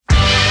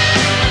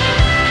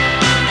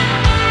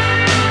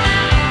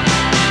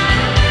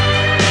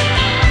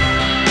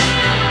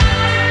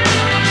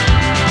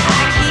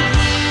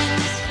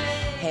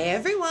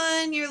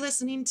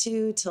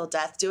to Till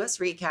Death Do Us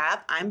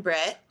Recap. I'm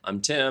Britt.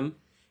 I'm Tim.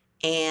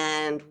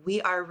 And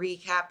we are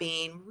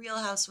recapping Real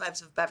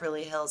Housewives of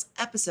Beverly Hills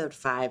episode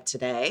 5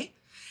 today.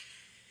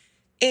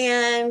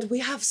 And we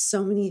have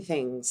so many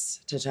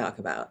things to talk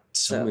about.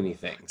 So many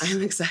things.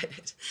 I'm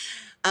excited.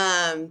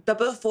 But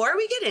before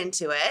we get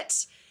into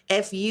it,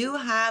 if you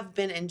have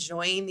been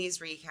enjoying these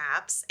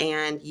recaps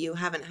and you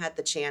haven't had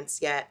the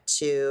chance yet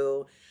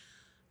to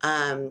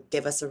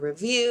give us a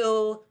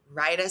review,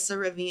 write us a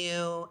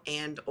review,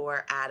 and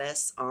or add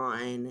us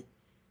on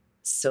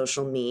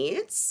social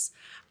medias,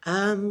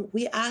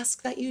 we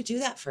ask that you do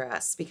that for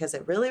us because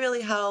it really,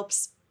 really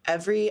helps.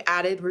 Every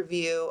added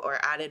review or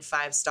added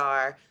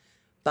 5-star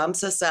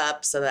bumps us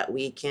up so that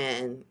we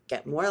can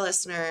get more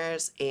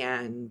listeners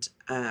and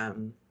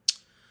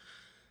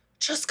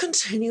just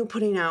continue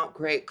putting out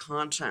great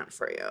content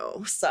for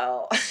you.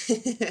 So,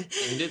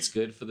 and it's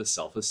good for the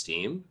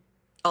self-esteem.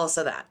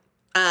 Also that.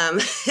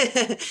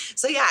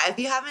 So yeah, if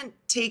you haven't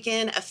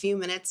taken a few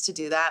minutes to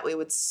do that, we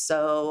would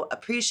so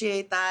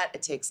appreciate that.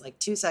 It takes like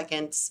 2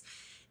 seconds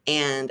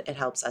and it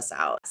helps us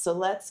out. So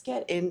let's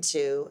get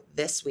into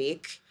this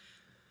week.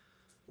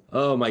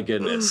 Oh my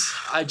goodness.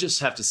 I just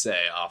have to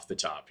say off the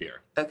top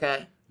here.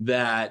 Okay.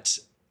 That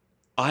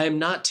I am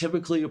not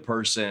typically a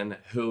person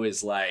who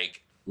is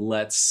like,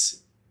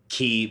 let's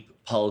keep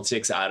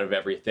politics out of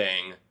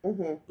everything.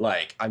 Mm-hmm.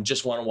 Like, I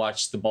just want to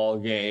watch the ball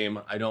game.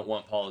 I don't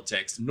want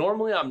politics.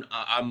 Normally,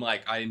 I'm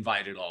like, I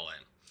invite it all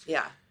in.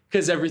 Yeah.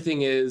 Because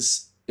everything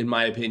is, in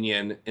my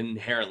opinion,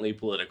 inherently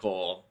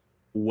political,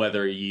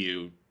 whether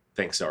you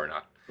think so or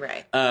not.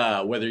 Right.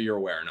 Whether you're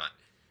aware or not.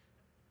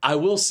 I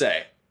will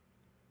say,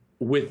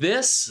 with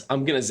this,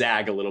 I'm going to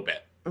zag a little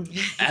bit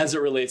as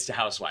it relates to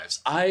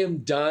Housewives. I am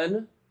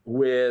done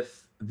with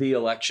the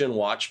election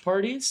watch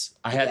parties.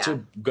 I had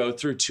to go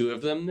through 2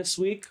 of them this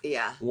week.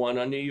 Yeah. One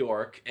on New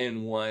York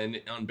and one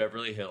on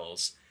Beverly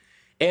Hills.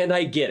 And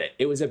I get it.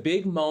 It was a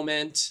big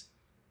moment.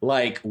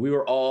 Like, we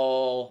were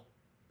all...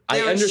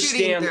 They I were understand.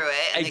 shooting through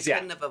it and exactly. they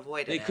couldn't have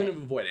avoided it. They couldn't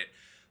have avoided it.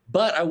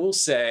 But I will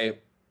say,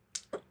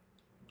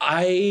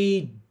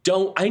 I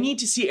need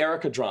to see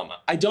Erica drama.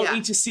 I don't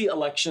need to see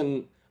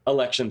election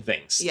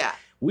things. Yeah.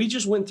 We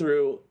just went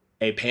through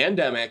a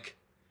pandemic.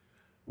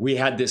 We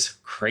had this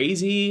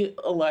crazy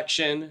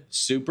election,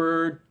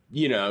 super,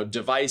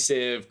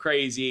 divisive,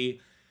 crazy.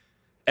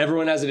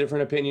 Everyone has a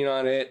different opinion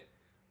on it.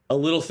 A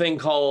little thing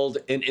called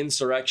an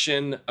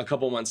insurrection a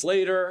couple months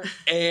later.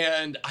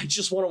 And I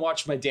just want to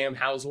watch my damn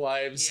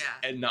Housewives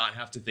and not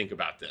have to think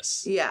about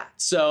this. Yeah.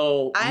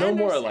 So I no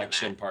more understand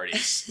election that.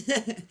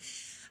 parties.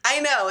 I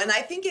know. And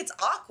I think it's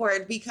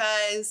awkward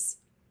because...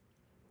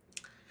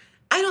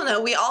 I don't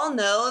know. We all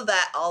know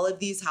that all of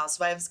these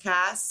Housewives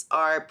casts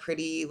are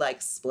pretty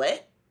like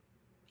split,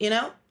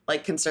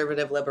 like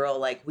conservative, liberal.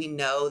 Like we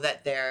know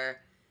that they're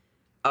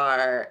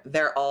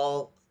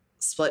all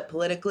split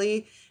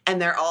politically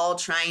and they're all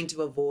trying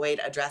to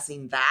avoid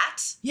addressing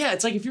that. Yeah.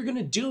 It's like, if you're going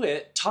to do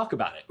it, talk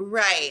about it.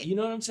 Right. You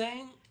know what I'm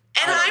saying?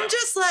 And I'm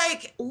just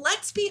like,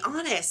 let's be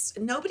honest.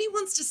 Nobody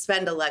wants to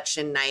spend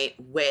election night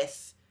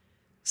with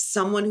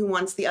someone who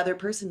wants the other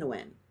person to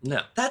win.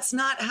 No. That's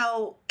not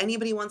how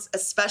anybody wants,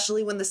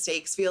 especially when the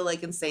stakes feel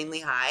like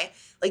insanely high.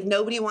 Like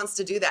nobody wants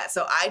to do that.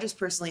 So I just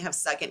personally have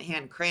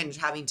secondhand cringe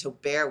having to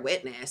bear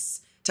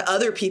witness to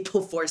other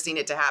people forcing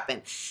it to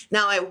happen.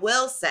 Now I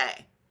will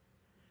say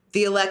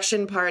the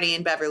election party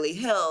in Beverly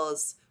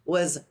Hills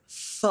was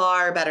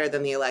far better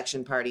than the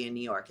election party in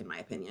New York, in my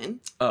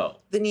opinion. Oh.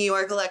 The New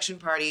York election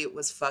party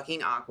was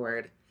fucking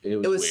awkward. It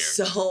was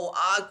weird. So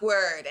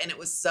awkward. And it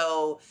was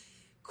so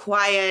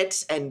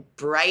quiet and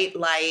bright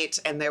light,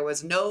 and there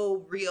was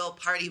no real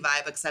party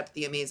vibe except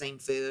the amazing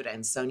food,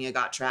 and Sonia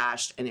got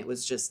trashed, and it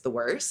was just the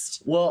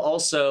worst. Well,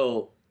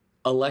 also,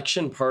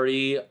 election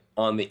party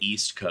on the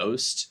East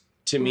Coast,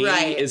 to me,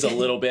 is a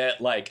little bit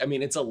like, I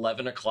mean, it's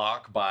 11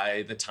 o'clock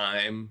by the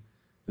time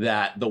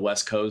that the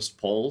West Coast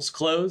polls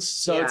close,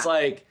 so it's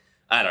like,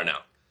 I don't know.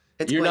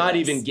 You're not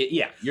even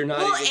you're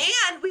not even...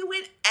 and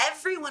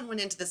everyone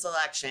went into this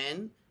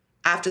election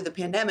after the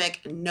pandemic,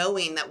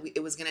 knowing that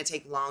it was going to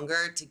take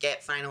longer to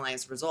get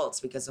finalized results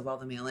because of all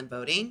the mail-in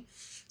voting.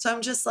 So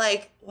I'm just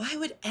like, why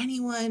would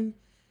anyone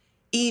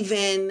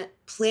even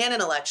plan an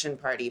election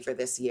party for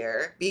this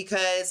year?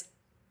 Because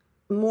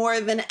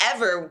more than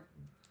ever,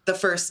 the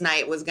first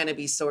night was going to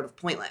be sort of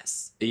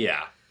pointless.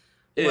 Yeah.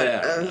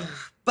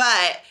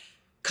 But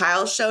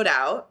Kyle showed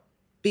out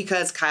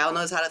because Kyle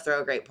knows how to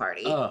throw a great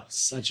party. Oh,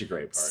 such a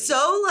great party.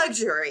 So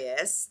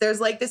luxurious.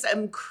 There's like this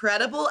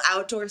incredible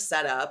outdoor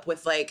setup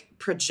with like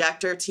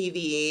projector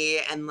TV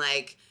and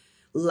like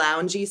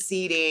loungy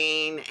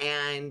seating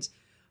and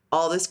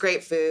all this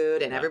great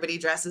food, and everybody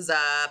dresses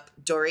up.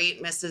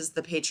 Dorit misses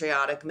the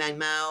patriotic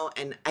memo,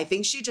 and I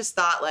think she just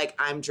thought like,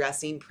 I'm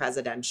dressing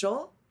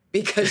presidential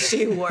because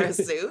she wore a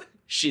suit.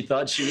 She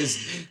thought she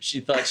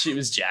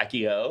was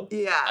Jackie O.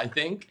 Yeah. I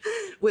think.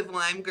 With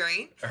lime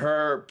green.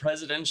 Her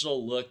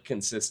presidential look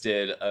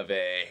consisted of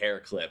a hair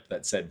clip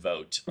that said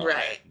vote on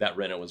Right. it, that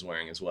Rinna was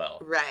wearing as well.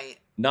 Right.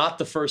 Not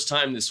the first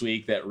time this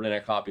week that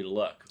Rinna copied a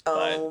look.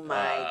 Oh but,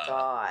 my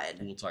God.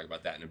 We'll talk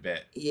about that in a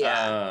bit.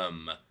 Yeah.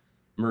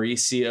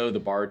 Mauricio, the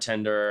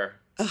bartender.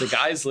 The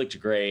guys looked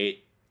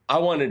great. I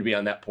wanted to be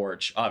on that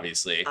porch,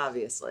 obviously.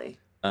 Obviously.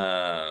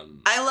 I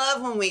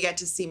love when we get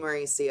to see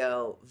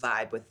Mauricio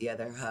vibe with the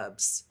other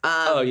hubs.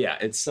 oh yeah,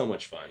 it's so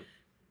much fun.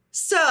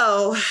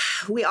 So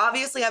we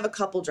obviously have a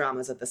couple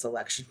dramas at this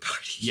election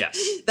party. Yes.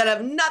 That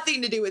have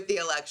nothing to do with the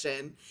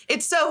election.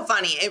 It's so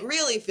funny. It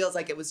really feels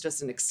like it was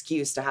just an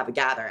excuse to have a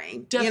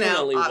gathering.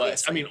 Definitely was.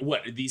 obviously. I mean,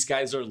 what, these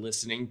guys are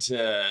listening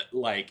to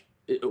like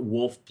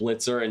Wolf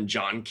Blitzer and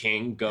John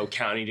King go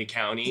county to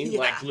county, Yeah.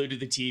 like glued to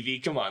the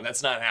TV. Come on,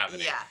 that's not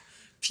happening. Yeah.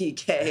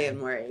 PK and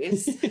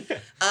Maurice.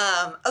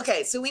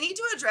 Okay, so we need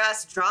to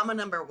address drama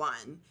number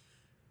 1,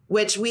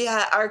 which we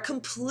are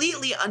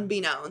completely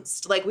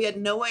unbeknownst. Like, we had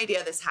no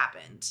idea this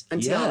happened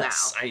until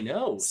Yes, now. I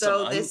know.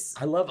 So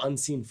I love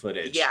unseen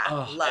footage. Yeah,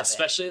 love it.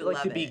 especially at, like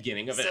Love the it.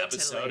 beginning of an So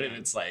episode, titillating.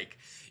 and it's like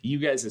you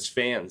guys as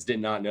fans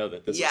did not know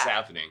that this was Yeah.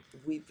 happening.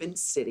 We've been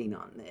sitting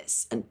on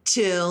this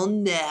until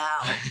now.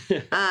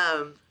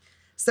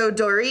 So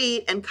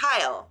Dorit and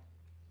Kyle,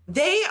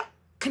 they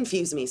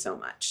confuse me so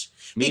much.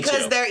 Me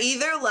because too. they're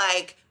either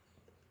like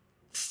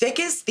thick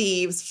as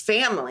thieves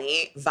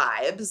family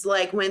vibes,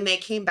 like when they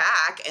came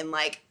back and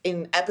like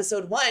in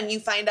episode 1, you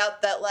find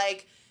out that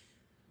like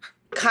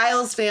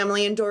Kyle's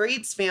family and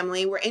Dorit's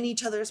family were in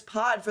each other's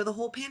pod for the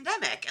whole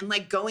pandemic and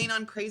like going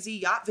on crazy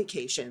yacht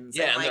vacations.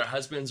 Yeah, and like, their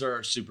husbands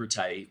are super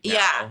tight. Now,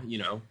 Yeah. you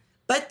know.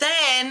 But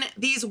then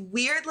these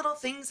weird little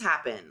things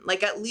happen,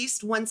 like at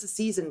least once a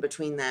season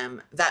between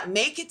them, that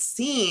make it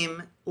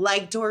seem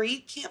like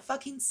Dorit can't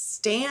fucking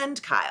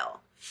stand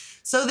Kyle.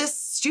 So this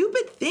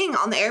stupid thing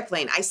on the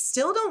airplane, I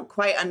still don't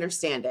quite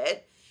understand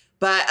it,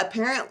 but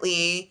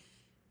apparently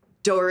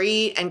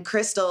Dorit and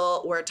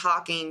Crystal were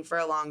talking for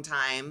a long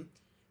time,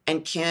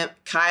 and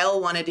Kyle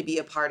wanted to be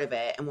a part of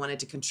it and wanted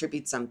to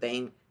contribute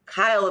something.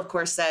 Kyle, of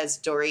course, says,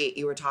 Dorit,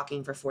 you were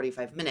talking for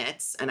 45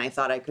 minutes, and I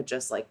thought I could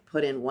just like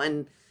put in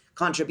one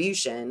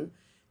contribution.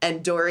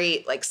 And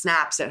Dorit like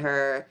snaps at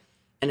her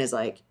and is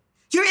like,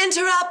 you're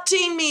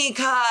interrupting me,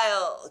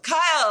 Kyle.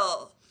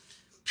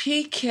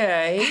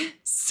 PK.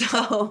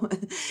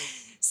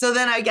 So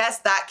then I guess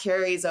that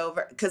carries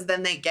over because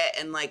then they get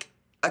in like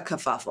a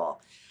kerfuffle.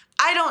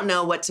 I don't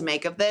know what to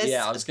make of this.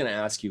 Yeah, I was going to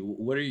ask you,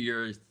 what are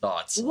your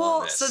thoughts on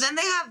Well, this? so then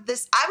they have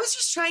this. I was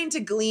just trying to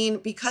glean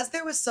because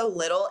there was so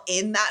little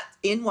in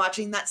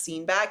watching that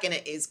scene back, and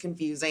it is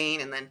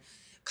confusing. And then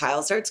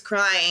Kyle starts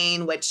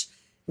crying, which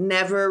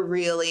never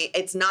really.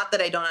 It's not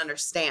that I don't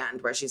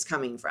understand where she's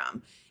coming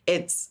from.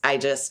 I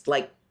just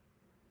like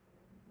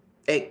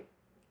it.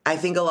 I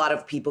think a lot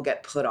of people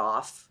get put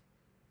off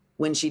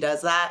when she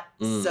does that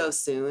so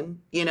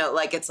soon. You know,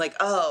 like it's like,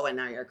 oh, and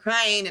now you're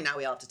crying, and now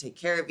we all have to take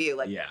care of you.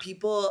 Like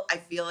people, I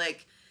feel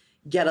like,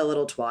 get a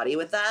little twatty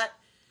with that.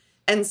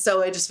 And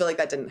so I just feel like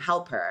that didn't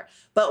help her.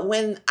 But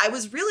when I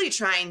was really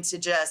trying to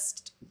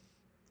just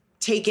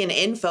take in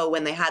info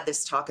when they had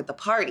this talk at the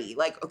party,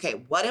 like,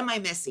 okay, what am I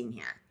missing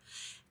here?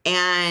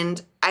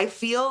 And I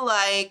feel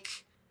like,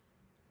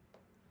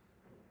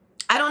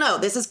 I don't know,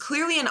 this is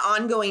clearly an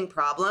ongoing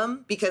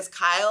problem because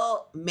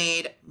Kyle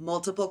made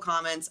multiple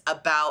comments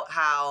about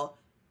how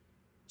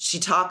she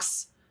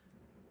talks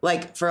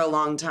like for a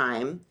long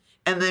time.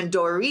 And then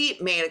Dorit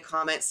made a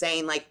comment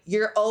saying like,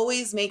 you're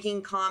always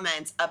making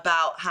comments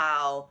about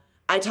how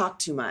I talk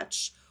too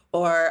much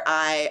or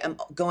I am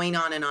going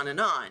on and on and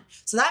on.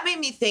 So that made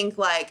me think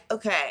like,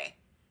 okay,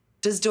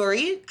 does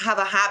Dorit have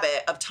a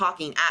habit of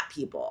talking at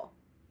people?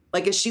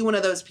 Like, is she one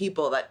of those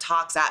people that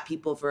talks at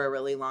people for a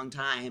really long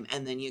time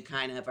and then you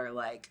kind of are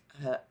like,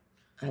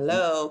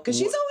 hello? Because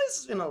she's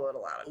always been a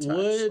little out of touch,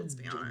 let's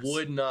be honest.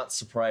 Would not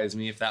surprise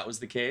me if that was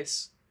the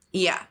case.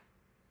 Yeah.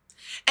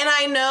 And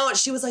I know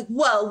she was like,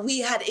 well,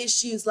 we had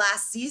issues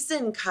last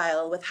season,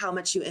 Kyle, with how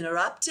much you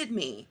interrupted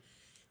me.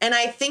 And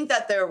I think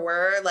that there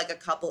were like a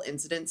couple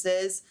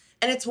incidences.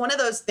 And it's one of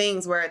those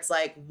things where it's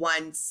like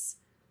once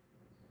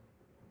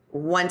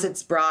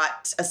it's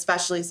brought,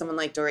 especially someone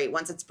like Dorit,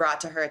 once it's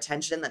brought to her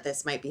attention that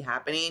this might be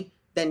happening,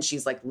 then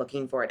she's like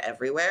looking for it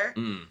everywhere.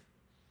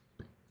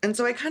 And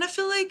so I kind of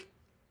feel like,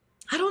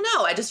 I don't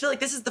know. I just feel like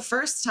this is the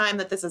first time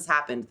that this has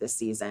happened this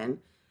season.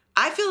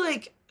 I feel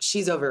like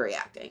she's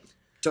overreacting.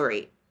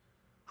 Dorit.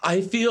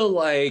 I feel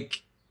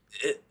like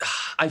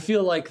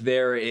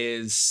there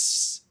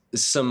is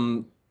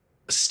some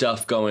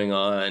stuff going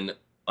on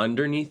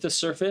underneath the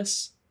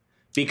surface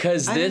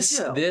because this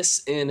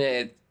in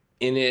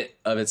it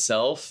of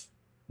itself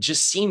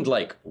just seemed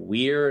like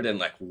weird and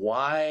like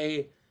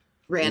why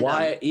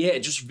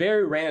just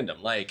very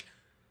random. Like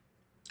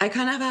I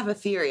kind of have a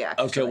theory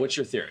actually. Okay, what's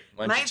your theory?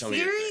 Why don't My you tell me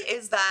your theory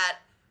is that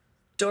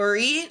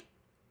Dorit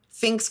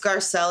thinks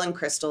Garcelle and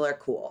Crystal are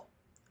cool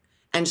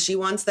and she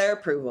wants their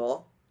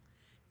approval.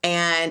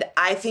 And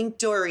I think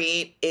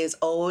Dorit is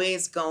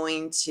always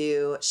going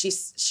to,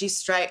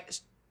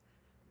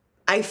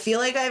 I feel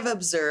like I've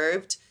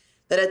observed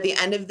that at the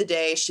end of the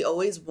day, she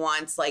always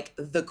wants like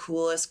the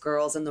coolest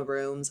girls in the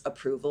room's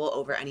approval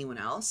over anyone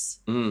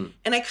else. Mm.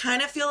 And I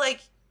kind of feel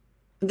like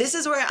this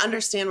is where I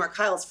understand where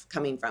Kyle's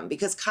coming from,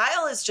 because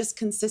Kyle is just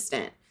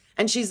consistent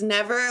and she's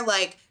never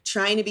like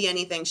trying to be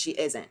anything she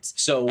isn't.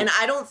 So, and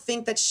I don't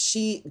think that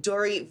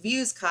Dorit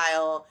views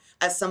Kyle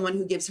as someone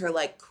who gives her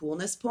like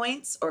coolness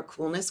points or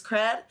coolness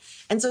cred.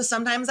 And so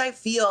sometimes I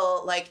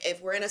feel like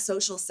if we're in a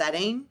social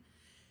setting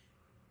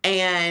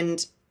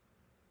and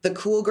the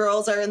cool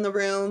girls are in the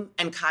room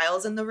and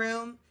Kyle's in the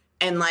room,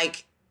 and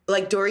like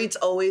Dorit's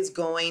always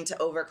going to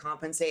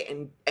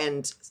overcompensate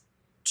and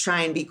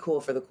try and be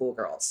cool for the cool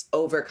girls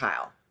over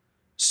Kyle.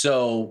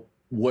 So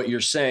what you're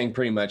saying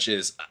pretty much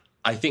is,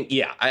 I think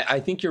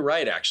you're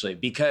right, actually,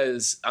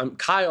 because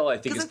Kyle, I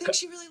think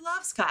she really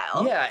loves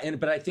Kyle. Yeah,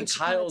 but I think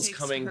Kyle's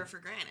coming her for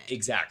granted.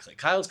 Exactly.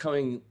 Kyle's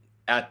coming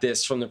at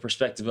this from the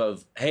perspective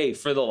of, hey,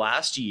 for the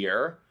last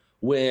year,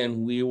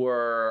 when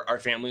our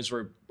families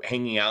were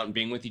hanging out and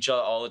being with each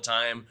other all the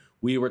time,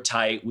 we were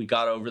tight, we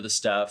got over the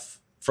stuff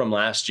from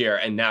last year,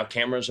 and now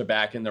cameras are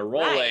back and they're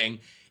rolling,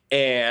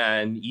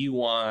 and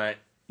you're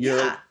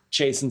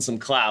chasing some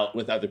clout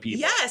with other people.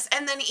 Yes,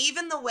 and then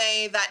even the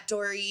way that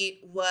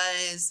Dorit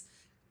was,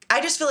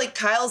 I just feel like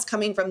Kyle's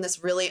coming from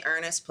this really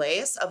earnest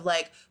place of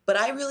like, but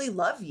I really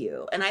love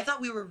you, and I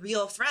thought we were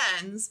real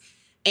friends,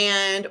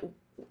 and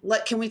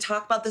can we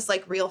talk about this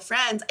like real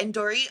friends? And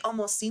Dorit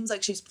almost seems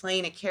like she's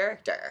playing a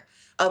character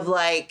of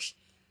like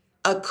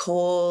a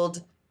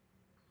cold,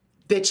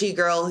 bitchy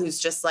girl who's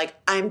just like,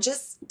 I'm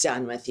just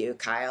done with you,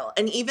 Kyle.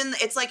 And even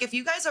it's like, if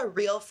you guys are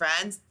real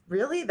friends,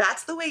 really,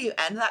 that's the way you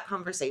end that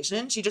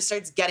conversation. She just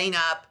starts getting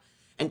up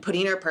and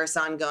putting her purse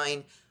on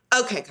going,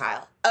 okay,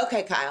 Kyle,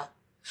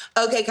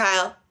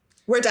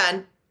 we're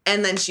done.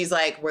 And then she's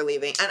like, we're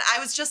leaving. And I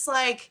was just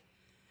like,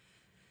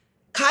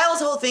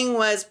 Kyle's whole thing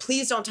was,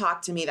 please don't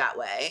talk to me that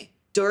way.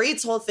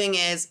 Dorit's whole thing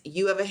is,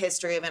 you have a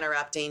history of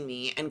interrupting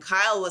me. And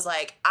Kyle was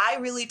like, I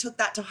really took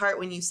that to heart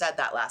when you said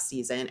that last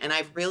season. And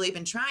I've really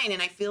been trying,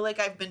 and I feel like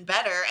I've been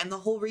better. And the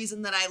whole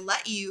reason that I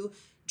let you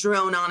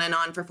drone on and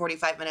on for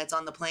 45 minutes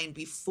on the plane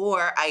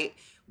before I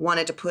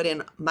wanted to put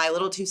in my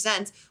little 2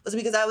 cents was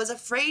because I was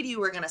afraid you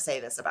were going to say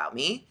this about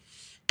me.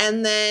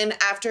 And then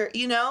after,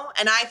 and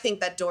I think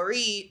that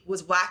Dorit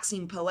was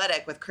waxing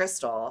poetic with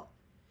Crystal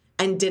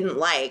and didn't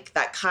like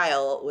that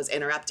Kyle was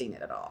interrupting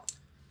it at all.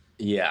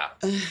 Yeah.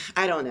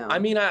 I don't know. I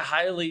mean, I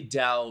highly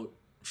doubt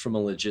from a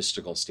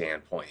logistical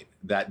standpoint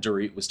that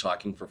Dorit was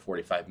talking for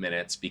 45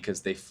 minutes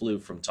because they flew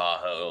from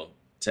Tahoe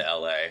to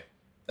LA.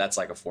 That's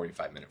like a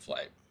 45-minute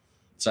flight.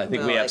 So I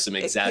think we have some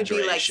exaggeration. It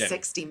could be like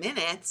 60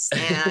 minutes,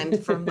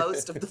 and for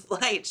most of the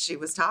flight, she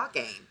was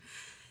talking.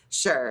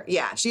 Sure,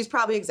 yeah, she's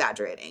probably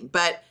exaggerating,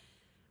 but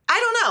I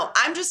don't know.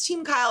 I'm just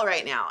Team Kyle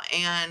right now,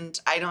 and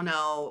I don't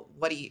know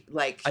what do you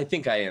like. I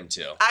think I am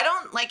too. I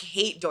don't like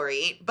hate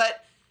Dorit,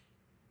 but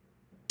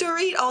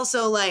Dorit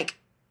also like,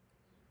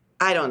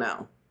 I don't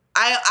know.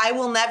 I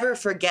will never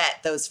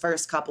forget those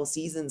first couple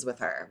seasons with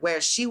her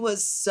where she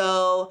was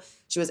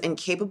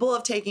incapable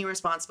of taking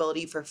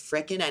responsibility for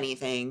frickin'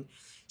 anything.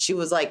 She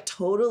was like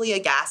totally a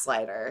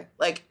gaslighter.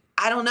 Like,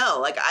 I don't know.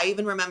 Like, I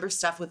even remember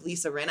stuff with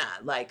Lisa Rinna.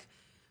 Like,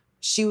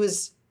 she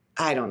was,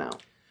 I don't know.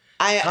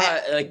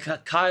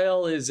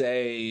 Kyle is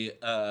a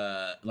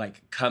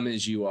like come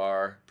as you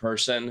are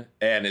person,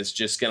 and is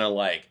just gonna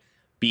like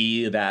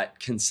be that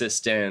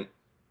consistent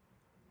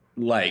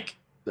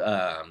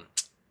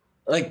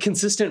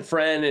consistent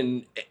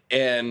friend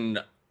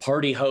and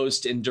party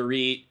host, and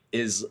Dorit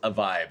is a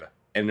vibe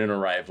and an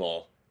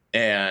arrival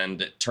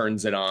and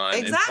turns it on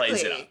and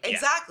plays it up.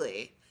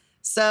 Exactly.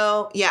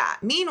 So yeah,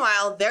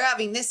 meanwhile, they're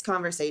having this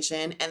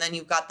conversation, and then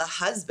you've got the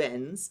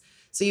husbands.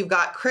 So you've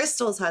got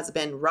Crystal's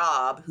husband,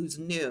 Rob, who's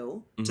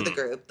new to the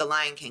group, the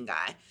Lion King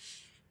guy,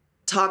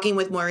 talking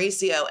with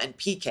Mauricio and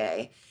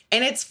PK.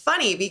 And it's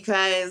funny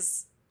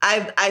because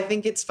I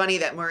think it's funny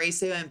that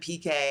Mauricio and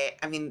PK,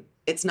 I mean,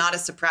 it's not a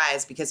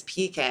surprise because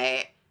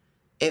PK,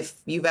 if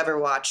you've ever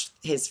watched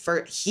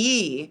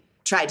he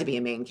tried to be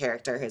a main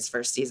character his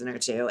first season or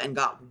two and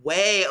got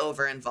way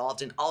over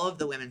involved in all of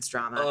the women's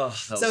drama. Oh,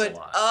 that was a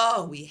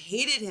lot. We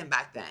hated him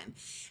back then.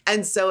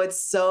 And so it's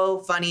so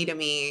funny to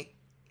me.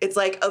 It's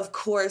like, of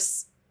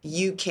course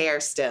you care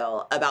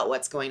still about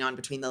what's going on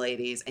between the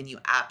ladies, and you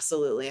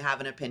absolutely have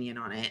an opinion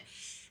on it.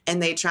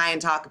 And they try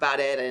and talk about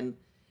it. And,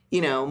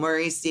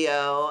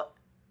 Mauricio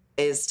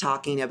is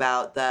talking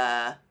about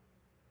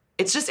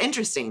it's just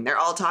interesting. They're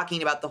all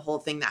talking about the whole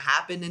thing that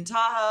happened in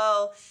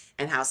Tahoe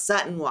and how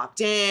Sutton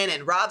walked in,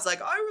 and Rob's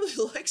like, I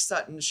really like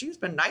Sutton. She's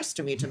been nice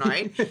to me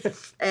tonight.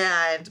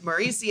 And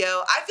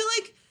Mauricio, I feel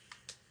like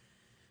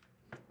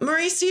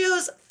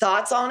Mauricio's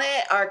thoughts on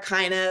it are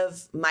kind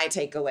of my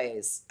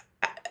takeaways,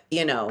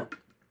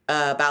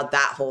 about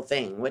that whole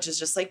thing, which is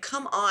just like,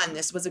 come on,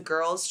 this was a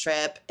girls'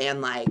 trip, and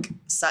like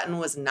Sutton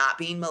was not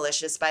being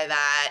malicious by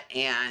that.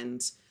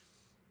 And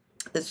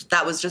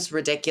That was just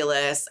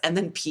ridiculous. And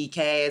then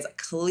PK is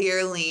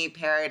clearly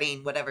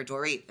parroting whatever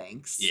Dorit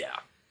thinks. Yeah.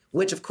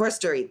 Which, of course,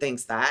 Dorit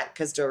thinks that,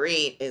 because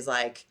Dorit is,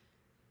 like,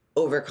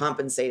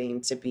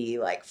 overcompensating to be,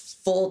 like,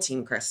 full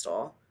Team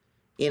Crystal,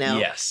 you know?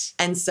 Yes.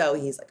 And so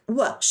he's like,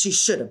 well, she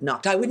should have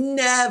knocked. I would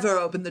never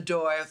open the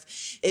door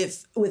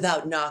if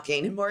without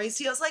knocking. And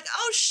Mauricio's like,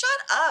 oh, shut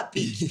up,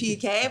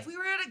 PK. If we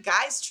were at a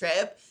guy's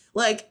trip,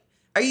 like,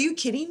 are you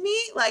kidding me?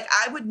 Like,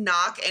 I would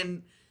knock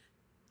and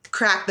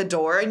crack the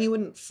door and you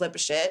wouldn't flip a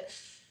shit.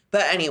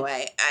 But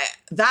anyway,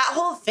 that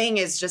whole thing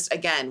is just,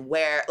 again,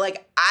 where,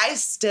 like, I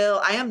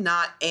am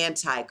not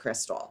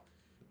anti-Crystal,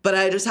 but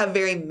I just have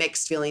very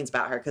mixed feelings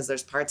about her, because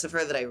there's parts of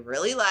her that I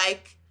really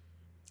like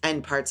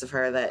and parts of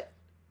her that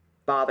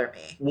bother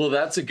me. Well,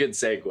 that's a good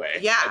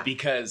segue. Yeah.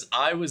 Because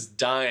I was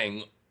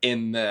dying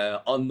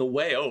on the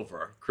way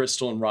over.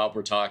 Crystal and Rob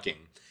were talking,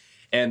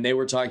 and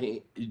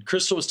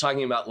Crystal was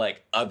talking about,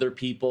 like, other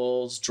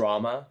people's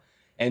drama.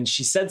 And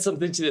she said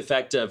something to the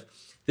effect of,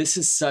 this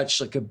is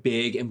such, like, a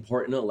big,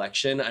 important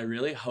election. I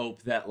really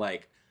hope that,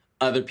 like,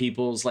 other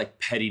people's, like,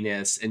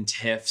 pettiness and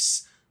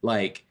tiffs,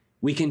 like,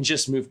 we can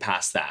just move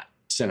past that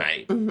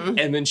tonight. Mm-hmm.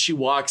 And then she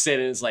walks in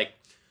and is like,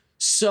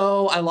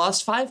 so I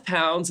lost 5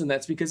 pounds and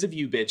that's because of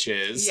you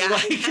bitches. Yeah.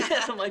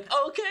 Like, I'm like,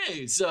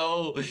 okay,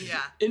 so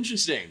Yeah.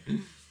 interesting.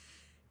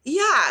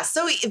 Yeah.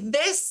 So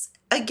this,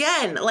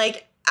 again,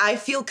 like, I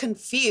feel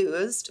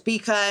confused,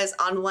 because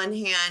on one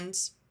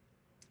hand,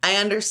 I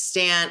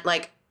understand,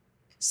 like,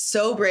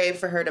 so brave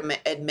for her to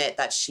admit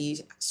that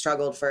she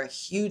struggled for a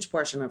huge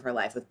portion of her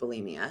life with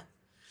bulimia.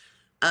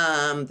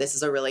 This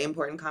is a really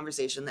important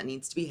conversation that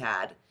needs to be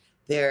had.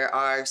 There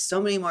are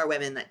so many more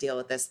women that deal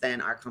with this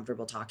than are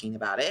comfortable talking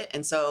about it.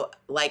 And so,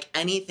 like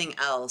anything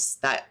else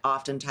that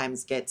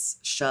oftentimes gets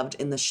shoved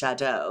in the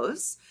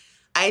shadows,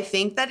 I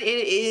think that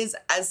it is,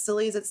 as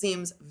silly as it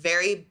seems,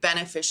 very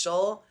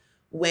beneficial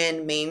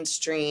when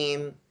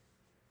mainstream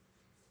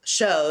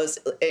shows,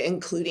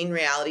 including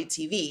reality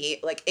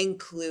TV, like,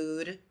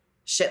 include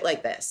shit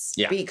like this.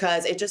 Yeah.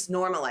 Because it just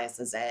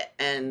normalizes it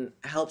and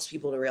helps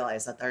people to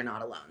realize that they're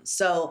not alone.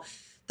 So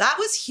that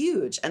was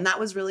huge. And that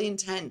was really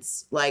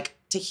intense, like,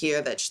 to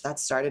hear that that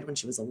started when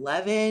she was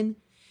 11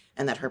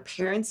 and that her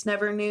parents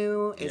never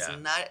knew is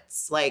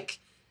nuts. Like,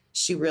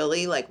 she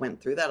really, like,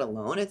 went through that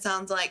alone, it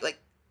sounds like,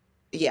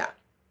 yeah.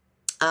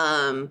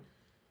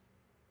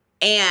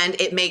 And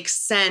it makes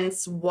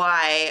sense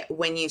why,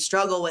 when you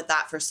struggle with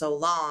that for so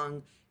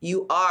long,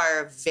 you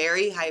are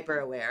very hyper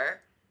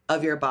aware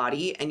of your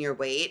body and your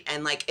weight.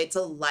 And, like, it's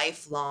a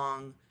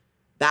lifelong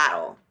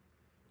battle,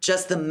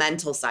 just the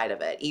mental side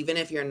of it. Even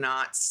if you're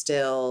not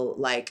still,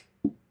 like,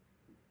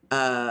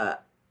 even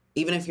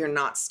if you're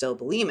not still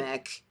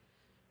bulimic,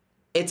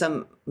 it's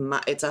a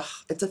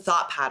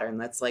thought pattern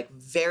that's, like,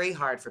 very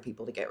hard for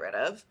people to get rid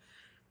of.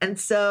 And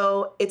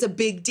so it's a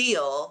big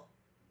deal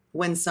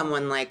when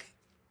someone, like,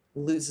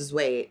 loses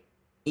weight,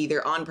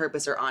 either on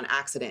purpose or on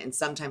accident, and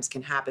sometimes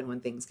can happen when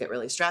things get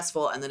really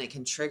stressful, and then it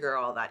can trigger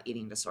all that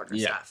eating disorder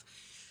stuff.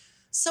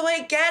 So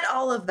I get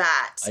all of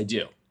that. I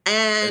do.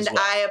 And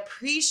well. I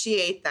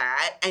appreciate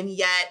that, and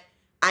yet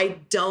I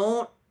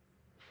don't,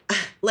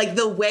 like,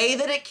 the way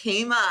that it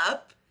came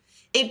up,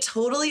 it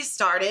totally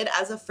started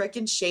as a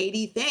freaking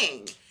shady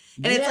thing.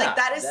 And it's like,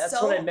 that is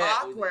so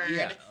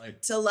awkward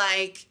to,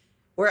 like,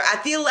 we're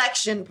at the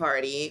election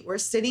party, we're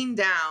sitting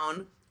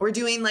down, we're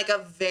doing, like, a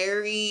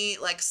very,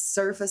 like,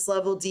 surface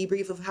level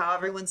debrief of how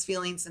everyone's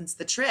feeling since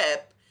the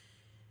trip.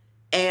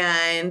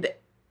 And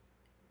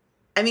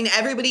I mean,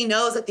 everybody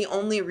knows that the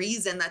only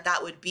reason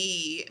that would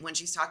be, when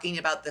she's talking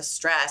about the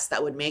stress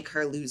that would make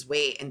her lose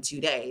weight in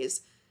 2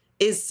 days,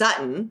 is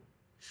Sutton.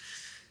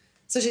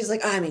 So she's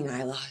like, I mean,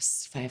 I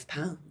lost 5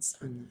 pounds.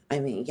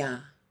 I mean, yeah.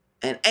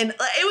 And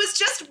it was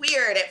just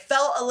weird. It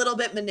felt a little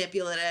bit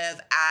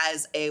manipulative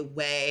as a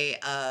way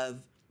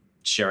of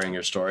sharing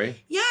your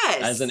story.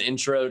 Yes. As an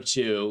intro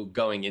to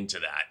going into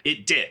that.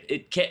 It did.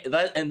 It can't,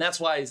 and that's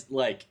why,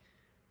 like,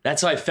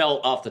 that's how I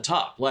felt off the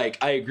top. Like,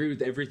 I agree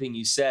with everything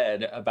you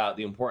said about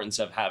the importance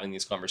of having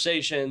these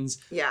conversations.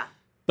 Yeah.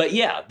 But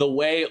yeah, the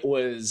way it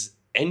was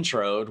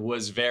introed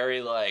was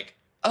very, like,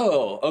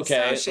 oh,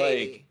 okay. So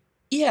shady. Like,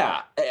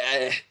 yeah,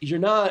 you're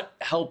not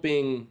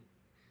helping.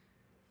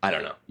 I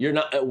don't know.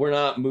 We're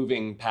not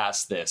moving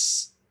past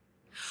this.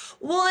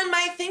 Well, and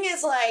my thing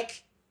is,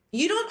 like,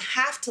 you don't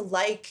have to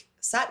like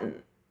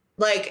Sutton.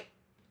 Like,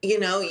 you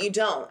know, you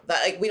don't. But,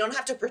 like, we don't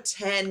have to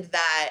pretend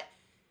that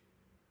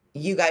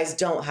you guys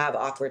don't have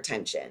awkward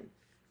tension.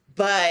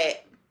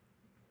 But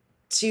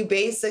to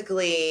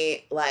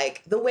basically,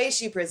 like, the way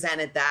she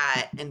presented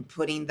that and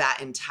putting that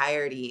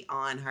entirety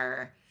on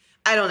her,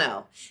 I don't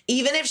know.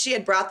 Even if she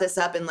had brought this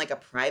up in, like, a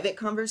private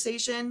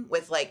conversation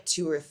with, like,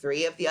 2 or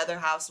 3 of the other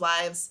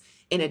housewives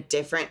in a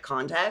different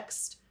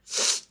context,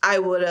 I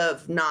would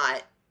have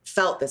not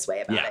felt this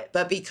way about it.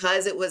 But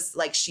because it was,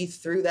 like, she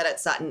threw that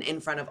at Sutton in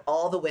front of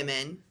all the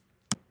women,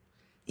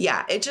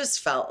 yeah, it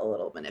just felt a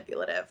little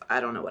manipulative. I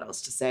don't know what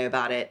else to say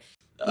about it.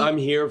 I'm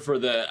here for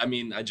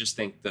I just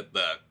think that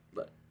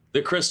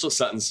the Crystal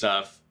Sutton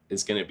stuff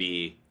is going to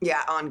be,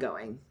 Yeah,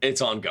 ongoing.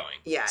 it's ongoing.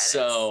 Yeah, it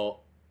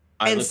so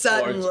I And look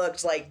Sutton forward.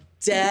 looked like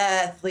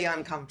deathly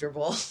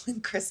uncomfortable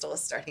when Crystal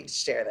was starting to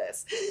share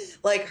this.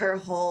 Like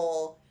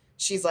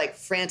she's like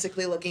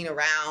frantically looking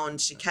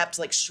around. She kept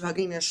like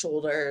shrugging her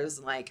shoulders,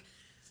 and like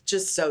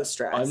just so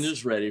stressed. I'm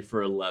just ready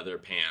for a leather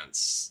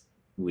pants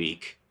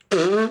week.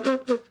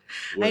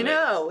 I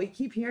know, we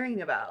keep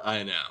hearing about.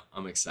 I know.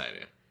 I'm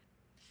excited.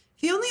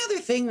 The only other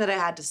thing that I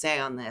had to say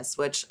on this,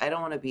 which I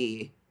don't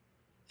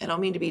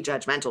mean to be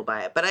judgmental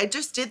by it, but I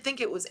just did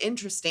think it was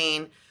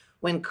interesting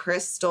when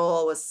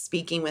Crystal was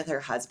speaking with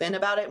her husband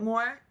about it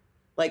more,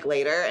 like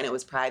later, and it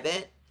was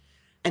private,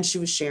 and she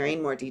was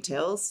sharing more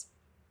details.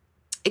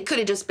 It could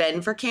have just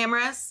been for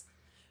cameras,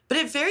 but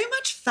it very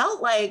much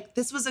felt like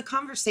this was a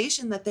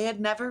conversation that they had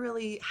never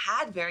really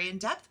had very in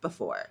depth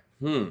before.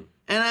 And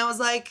I was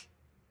like,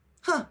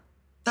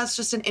 that's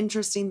just an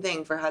interesting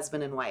thing for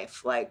husband and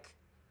wife. Like,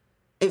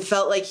 it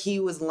felt like he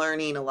was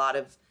learning a lot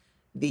of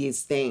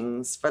these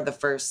things for the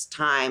first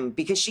time,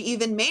 because she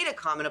even made a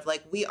comment of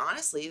like, we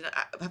honestly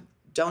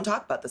don't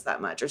talk about this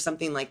that much, or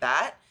something like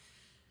that.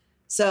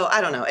 So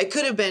I don't know. It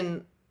could have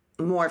been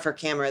more for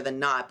camera than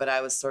not, but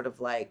I was sort of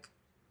like,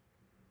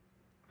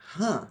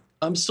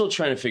 I'm still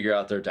trying to figure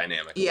out their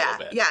dynamic a little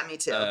bit. Yeah, me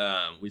too.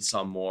 We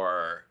saw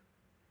more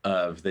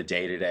of the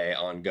day-to-day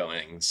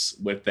ongoings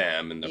with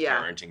them and the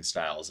parenting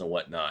styles and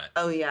whatnot.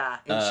 Oh, yeah.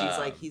 And she's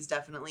like, he's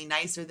definitely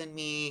nicer than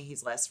me.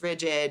 He's less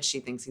rigid.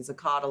 She thinks he's a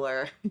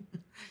coddler.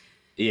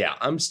 Yeah,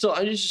 I'm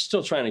just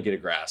still trying to get a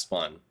grasp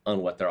on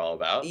what they're all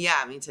about.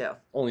 Yeah, me too.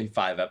 Only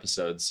 5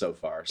 episodes so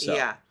far, so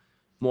yeah,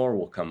 more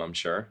will come, I'm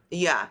sure.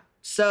 Yeah.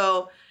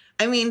 So,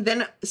 I mean,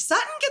 then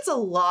Sutton gets a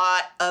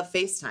lot of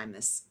FaceTime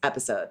this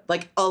episode,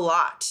 like a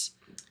lot.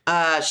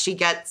 She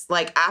gets,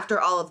 like, after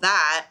all of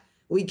that,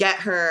 we get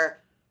her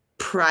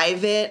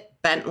private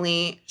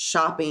Bentley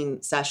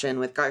shopping session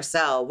with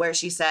Garcelle, where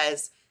she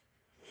says,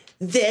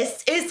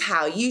 "This is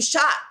how you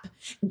shop,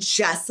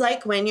 just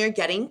like when you're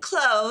getting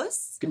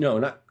clothes." No,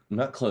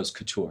 not clothes,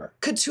 couture.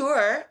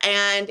 Couture,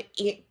 and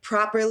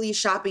properly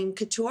shopping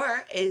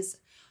couture is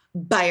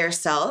by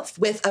yourself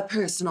with a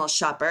personal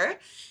shopper,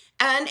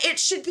 and it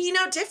should be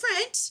no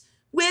different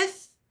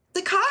with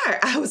the car.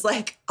 I was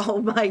like,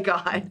 oh my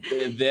God.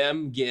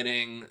 Them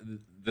getting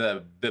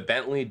the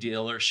Bentley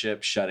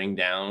dealership shutting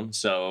down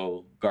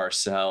so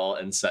Garcelle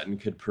and Sutton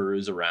could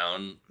peruse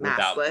around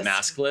without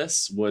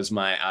maskless was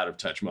my out of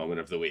touch moment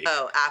of the week.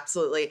 Oh,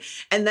 absolutely.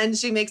 And then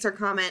she makes her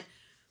comment,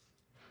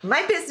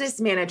 "My business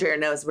manager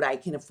knows what I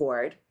can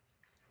afford.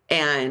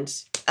 And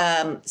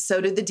so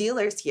do the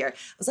dealers here."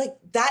 I was like,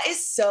 that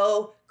is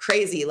so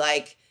crazy.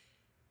 Like,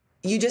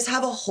 you just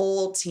have a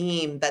whole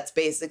team that's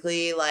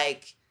basically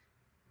like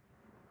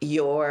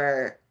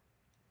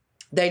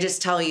they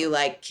just tell you,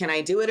 like, can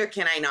I do it or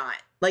can I not?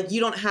 Like, you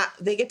don't have,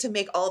 they get to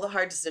make all the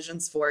hard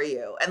decisions for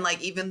you. And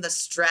like, even the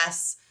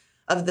stress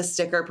of the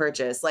sticker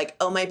purchase, like,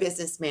 oh, my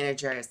business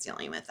manager is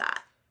dealing with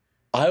that.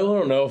 I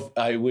don't know if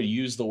I would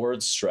use the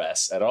word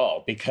stress at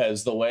all,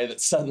 because the way that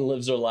Sutton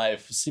lives her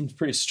life seems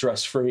pretty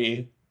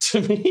stress-free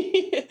to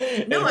me.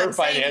 No, her I'm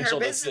saying her financial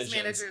business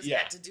decisions. managers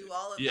get to do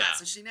all of that,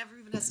 so she never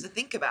even has to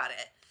think about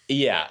it.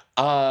 Yeah.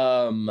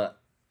 But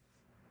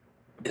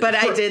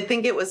I did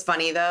think it was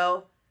funny,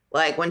 though,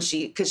 like, when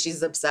because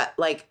she's upset,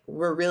 like,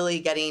 we're really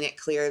getting it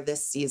clear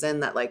this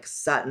season that, like,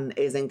 Sutton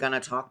isn't going to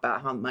talk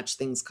about how much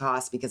things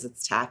cost because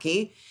it's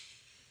tacky.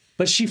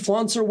 But she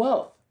flaunts her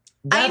wealth.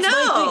 That's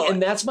my thing,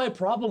 and that's my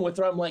problem with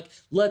her. I'm like,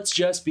 let's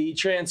just be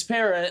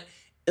transparent.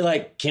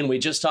 Like, can we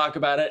just talk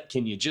about it?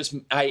 Can you just,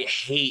 I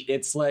hate,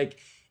 it's like,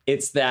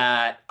 it's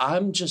that,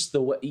 I'm just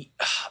the way,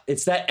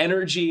 it's that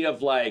energy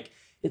of like,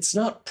 it's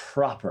not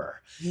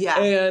proper. Yeah.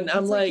 And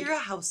I'm like, you're a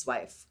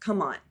housewife.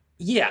 Come on.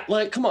 Yeah,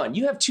 like, come on,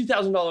 you have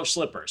 $2,000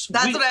 slippers.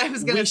 That's what I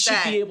was going to say.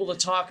 We should be able to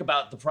talk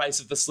about the price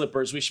of the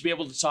slippers. We should be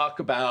able to talk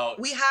about...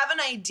 We have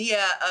an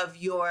idea of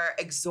your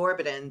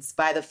exorbitance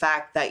by the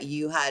fact that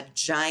you had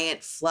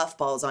giant fluff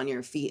balls on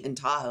your feet in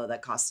Tahoe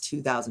that cost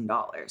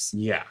 $2,000.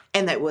 Yeah.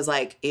 And that was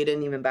like, it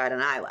didn't even bat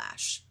an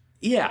eyelash.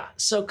 Yeah,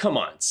 so come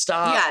on,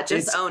 stop. Yeah,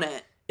 just own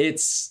it.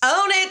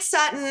 Own it,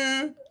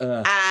 Sutton,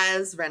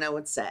 as Rena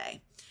would say.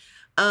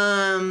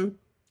 And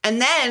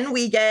then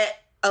we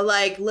get a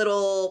like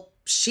little...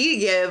 She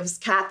gives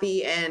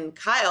Kathy and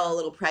Kyle a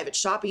little private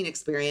shopping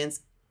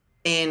experience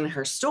in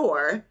her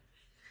store.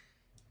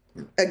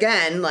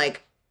 Again,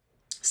 like,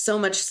 so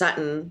much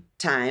Sutton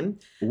time.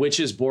 Which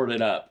is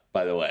boarded up,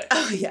 by the way.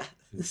 Oh, yeah.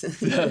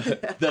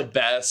 the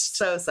best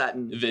so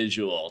Sutton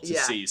visual to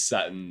see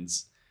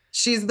Sutton's.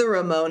 She's the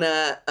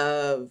Ramona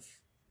of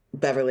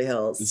Beverly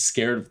Hills.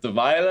 Scared of the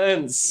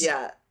violence.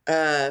 Yeah.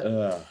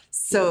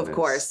 So, of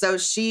course. So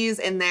she's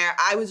in there.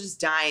 I was just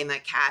dying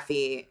that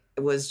Kathy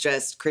was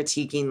just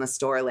critiquing the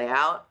store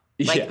layout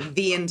like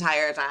the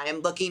entire time,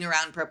 looking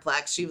around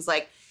perplexed. She was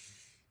like,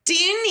 "Do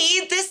you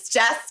need this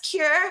desk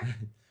here?"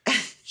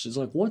 She's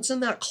like, "What's in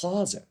that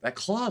closet? That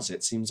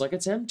closet seems like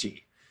it's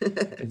empty."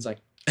 It's like,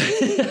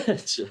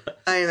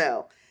 I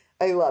know.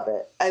 I love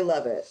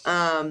it.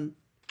 And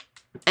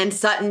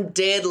Sutton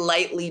did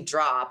lightly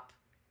drop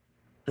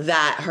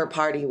that her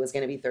party was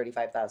going to be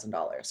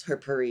 $35,000, her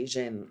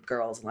Parisian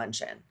girls'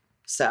 luncheon.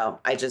 So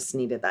I just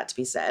needed that to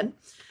be said.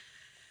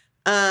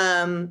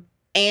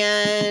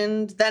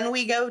 And then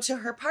we go to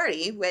her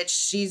party, which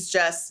she's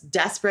just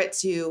desperate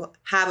to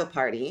have a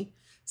party.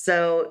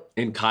 So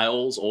In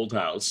Kyle's old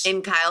house.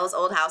 in Kyle's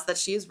old house that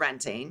she's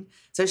renting.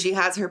 So she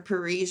has her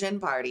Parisian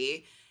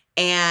party,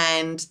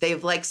 and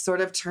they've like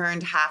sort of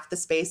turned half the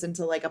space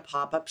into like a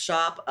pop-up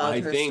shop of I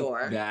her think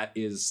store. that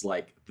is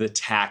like the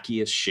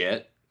tackiest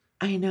shit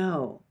I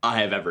know. I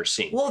have ever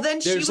seen. Well,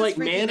 then she There's was like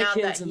freaking out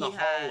mannequins that in the he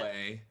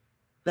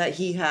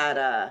had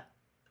hallway.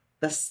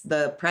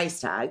 the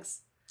price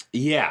tags.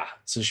 Yeah.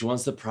 So she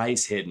wants the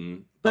price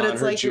hidden But on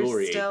it's her like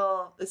jewelry. you're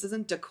still, this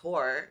isn't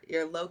decor.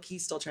 You're low key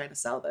still trying to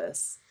sell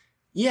this.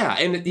 Yeah,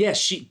 and yeah,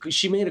 she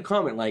made a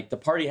comment like the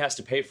party has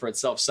to pay for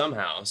itself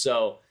somehow.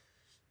 So,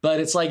 but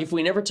it's like if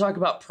we never talk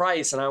about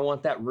price and I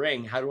want that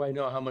ring, how do I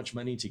know how much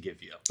money to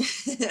give you?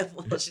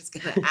 Well, she's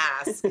gonna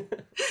ask.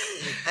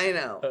 I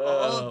know all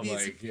Oh of these my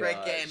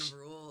freaking gosh.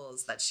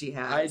 rules that she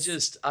has.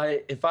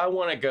 If I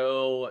want to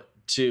go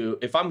to,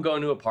 if I'm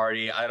going to a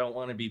party, I don't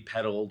want to be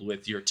peddled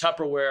with your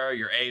Tupperware,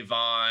 your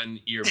Avon,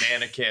 your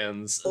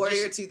mannequins, or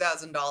Just- your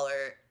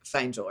 $2,000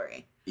 fine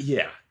jewelry.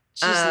 yeah.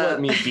 Just let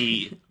me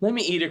be. Let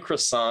me eat a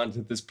croissant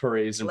at this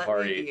Parisian Let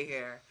party. me be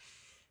here.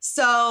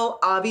 So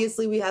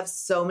obviously we have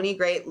so many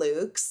great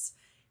looks.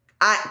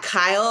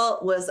 Kyle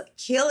was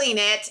killing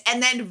it,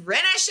 and then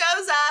Rinna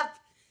shows up.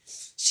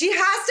 She has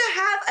to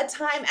have a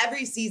time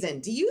every season.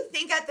 Do you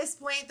think at this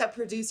point that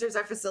producers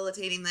are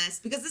facilitating this?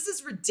 Because this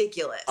is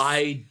ridiculous.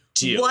 I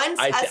do. Once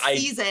I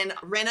season,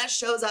 Rinna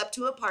shows up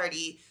to a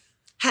party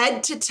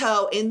head to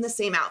toe in the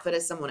same outfit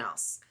as someone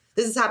else.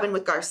 This has happened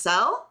with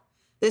Garcelle.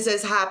 This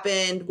has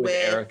happened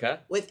with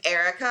Erica. with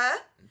Erica.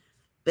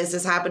 This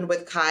has happened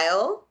with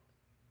Kyle.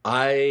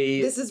 I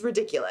This is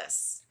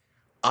ridiculous.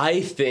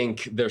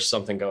 think there's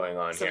something going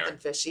on Something here.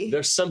 fishy.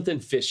 There's something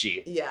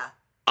fishy. Yeah.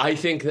 I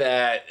think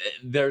that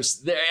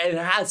it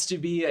has to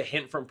be a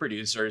hint from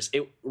producers.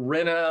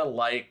 Rinna,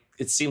 like,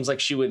 it seems like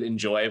she would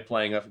enjoy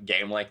playing a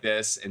game like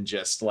this and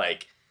just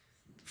like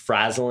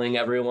frazzling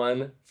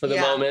everyone for the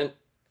Yeah. moment.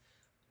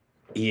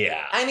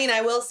 Yeah. I mean,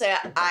 I will say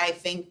I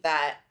think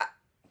that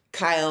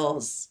Kyle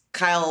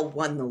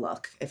won the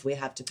look, if we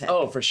have to pick.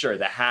 Oh, for sure.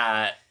 The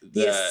hat,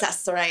 the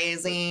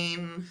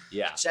accessorizing.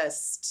 yeah.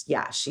 Just,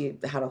 yeah, she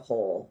had a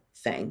whole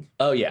thing.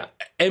 Oh, yeah.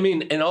 I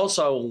mean, and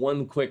also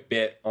one quick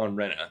bit on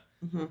Rinna.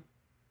 Mm-hmm.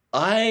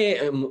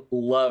 I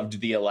loved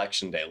the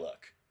election day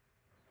look.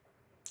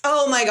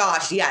 Oh my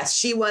gosh, yes.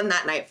 She won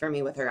that night for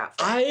me with her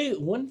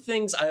outfit. One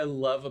things I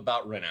love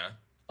about Rinna,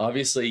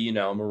 obviously, you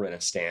know, I'm a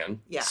Rinna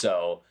stan. Yeah.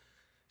 So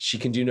she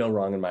can do no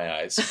wrong in my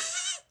eyes.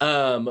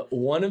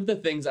 One of the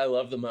things I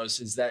love the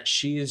most is that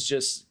she is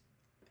just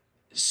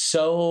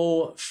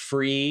so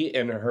free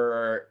in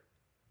her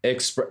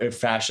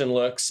fashion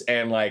looks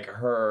and like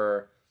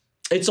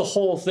it's a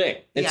whole thing.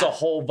 It's Yeah. a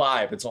whole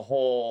vibe. It's a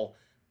whole,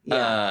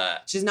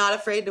 She's not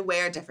afraid to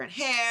wear different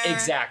hair.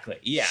 exactly.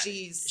 Yeah.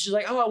 She's She's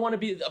like, oh, I want to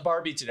be a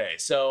Barbie today.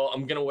 So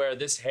I'm going to wear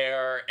this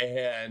hair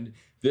and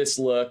this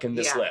look and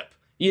this Yeah. lip,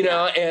 you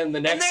know, and the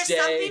and next there's day.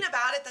 something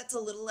about it that's a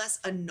little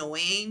less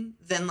annoying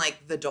than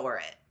like the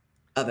Dorit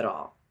of it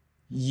all.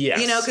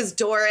 Yes. You know, because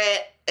Dorit,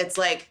 it's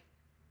like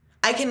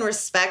I can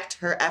respect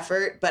her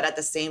effort, but at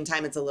the same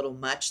time, it's a little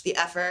much, the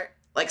effort.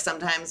 Like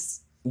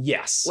sometimes,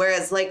 yes.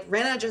 whereas like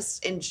Rinna,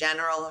 just in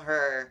general,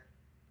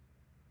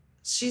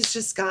 she's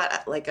just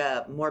got like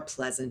a more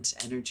pleasant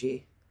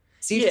energy.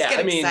 So you Yeah, just get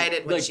I mean,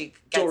 excited when like, she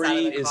gets out of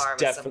Dorit the is car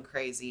with some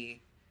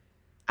crazy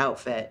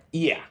outfit.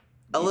 Yeah.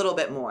 A little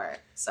bit more.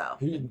 So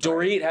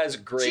Dorit has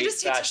great she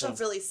just takes fashion. herself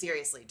really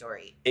seriously,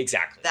 Dorit.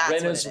 Exactly. That's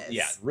what Rinna's, it is.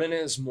 Yeah,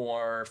 Rinna's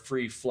more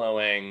free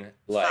flowing,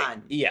 like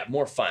Fun. Yeah,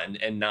 more fun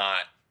and not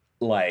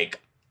like.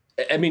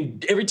 I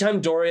mean, every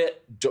time Dorit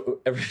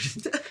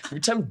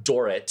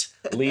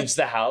leaves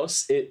the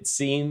house, it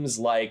seems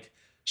like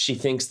she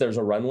thinks there's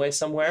a runway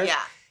somewhere.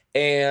 Yeah.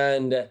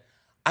 And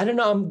I don't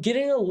know, I'm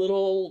getting a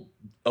little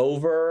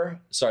over.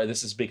 Sorry,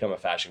 this has become a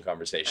fashion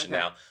conversation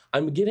Okay. now.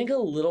 I'm getting a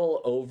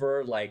little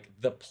over like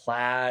the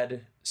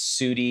plaid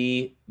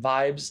suity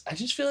vibes. I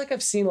just feel like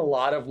I've seen a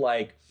lot of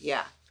like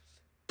Yeah.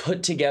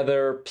 put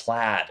together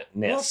plaidness.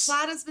 Well,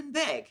 plaid has been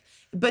big.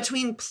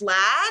 Between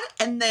plaid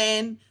and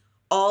then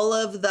all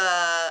of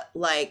the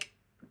like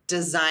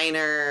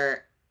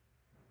designer,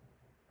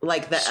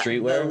 like the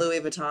Streetwear? Louis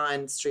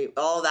Vuitton street,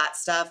 all that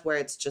stuff where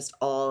it's just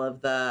all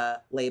of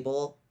the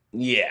label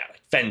Yeah,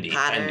 Fendi.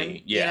 pattern.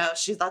 Fendi. Yeah.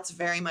 You know, that's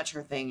very much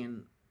her thing.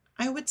 And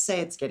I would say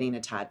it's getting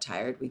a tad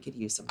tired. We could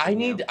use something. I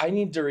new.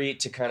 need Dorit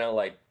to kind of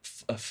like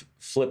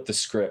flip the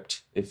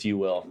script, if you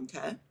will.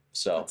 Okay.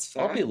 So That's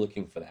I'll fair. be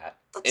looking for that.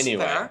 That's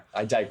Anyway, fair.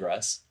 I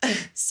digress.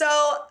 So,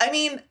 I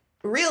mean,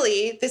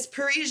 really, this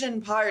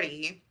Parisian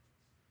party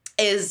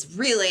is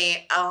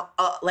really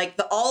like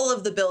all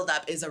of the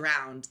buildup is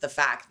around the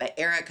fact that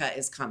Erica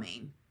is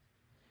coming.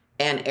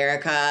 And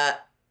Erica,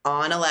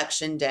 on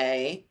election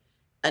day,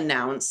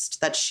 announced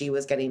that she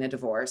was getting a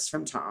divorce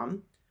from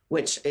Tom,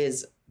 which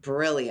is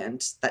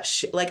brilliant that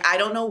like, I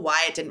don't know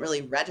why it didn't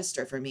really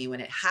register for me when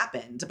it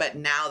happened, but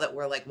now that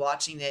we're like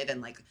watching it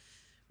and like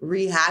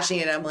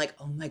rehashing it, I'm like,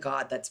 oh my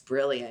God, that's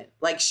brilliant.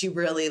 Like she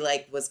really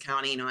like was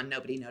counting on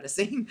nobody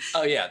noticing.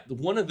 Oh yeah.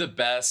 One of the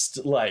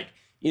best, like,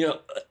 you know,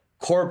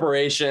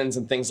 corporations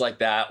and things like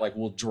that, like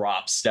will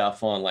drop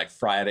stuff on like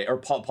Friday, or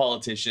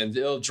politicians,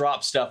 it'll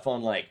drop stuff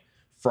on like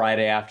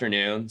Friday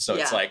afternoon. So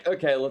it's Yeah. like,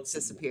 okay, let's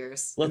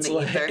Disappears let's in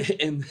the ether.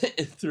 in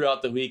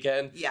throughout the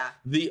weekend. Yeah.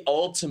 The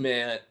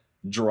ultimate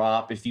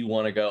drop, if you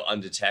want to go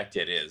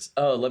undetected, is,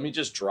 oh, let me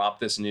just drop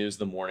this news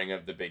the morning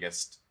of the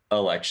biggest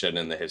election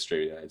in the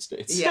history of the United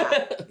States.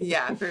 Yeah.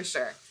 Yeah, for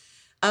sure.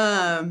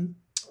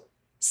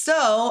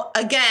 So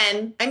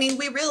again, I mean,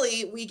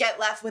 we get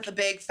left with a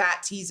big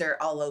fat teaser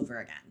all over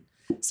again.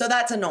 So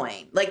that's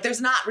annoying. Like there's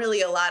not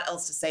really a lot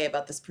else to say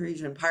about this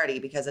Parisian party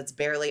because it's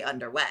barely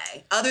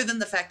underway, other than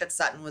the fact that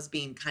Sutton was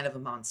being kind of a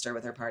monster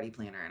with her party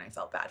planner and I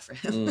felt bad for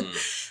him.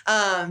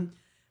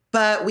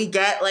 But we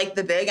get like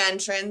the big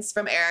entrance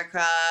from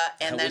Erica,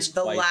 and then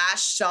the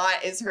last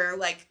shot is her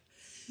like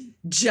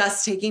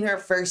just taking her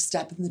first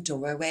step in the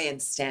doorway and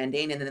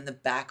standing, and then in the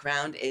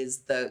background is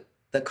the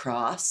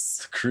cross,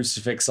 The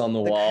crucifix on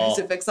the wall.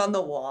 Crucifix on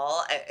the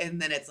wall,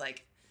 and then it's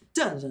like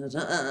dun, dun, dun,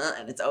 dun,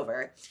 and it's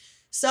over.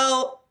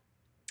 So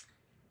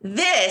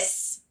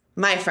this,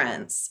 my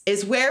friends,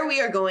 is where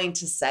we are going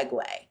to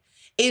segue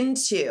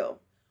into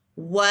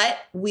what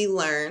we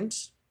learned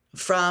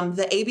from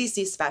the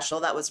ABC special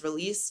that was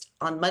released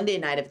on Monday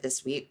night of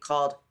this week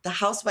called The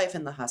Housewife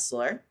and the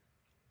Hustler.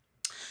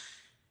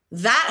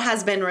 That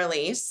has been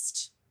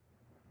released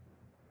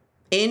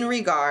in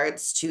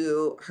regards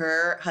to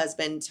her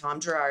husband, Tom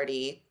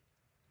Girardi,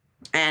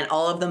 and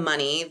all of the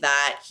money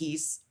that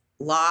he's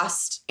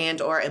lost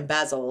and or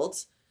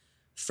embezzled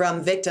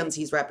from victims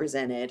he's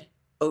represented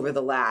over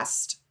the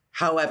last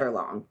however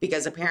long,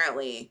 because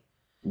apparently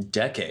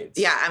decades.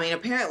 Yeah, I mean,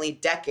 apparently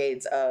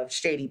decades of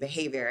shady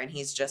behavior, and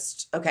he's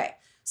just, okay.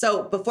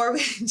 So before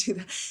we do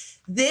that,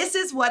 this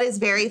is what is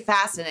very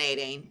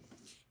fascinating,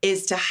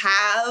 is to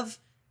have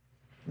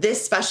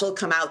this special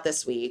come out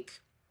this week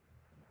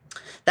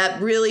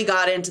that really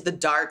got into the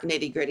dark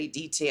nitty-gritty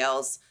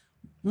details.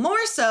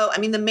 More so, I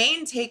mean, the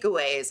main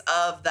takeaways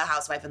of The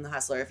Housewife and the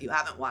Hustler, if you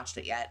haven't watched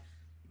it yet,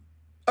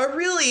 are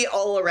really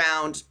all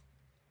around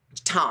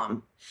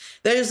Tom.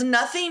 There's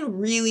nothing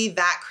really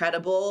that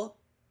credible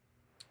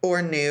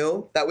or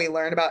new that we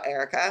learn about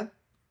Erica,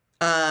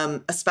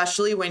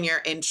 especially when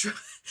you're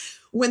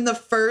when the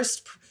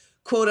first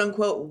quote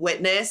unquote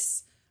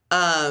witness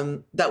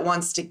that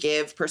wants to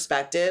give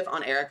perspective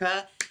on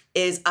Erica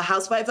is a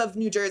housewife of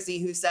New Jersey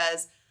who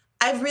says,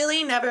 I've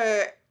really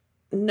never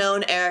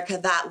known Erica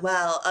that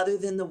well, other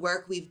than the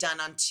work we've done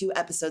on 2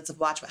 episodes of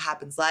Watch What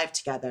Happens Live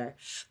together.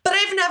 But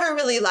I've never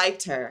really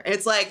liked her. And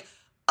it's like,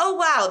 oh,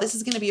 wow, this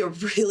is going to be a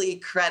really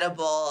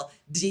credible,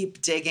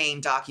 deep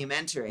digging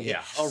documentary.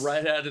 Yeah. Oh,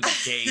 right out of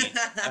the gate,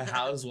 a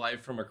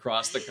housewife from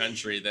across the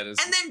country that is.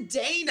 And then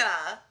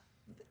Dana,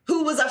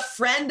 who was a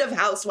friend of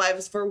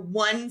Housewives for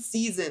 1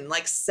 season,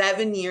 like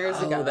 7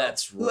 years ago.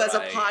 That's right. Who has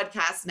a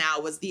podcast now,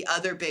 was the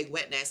other big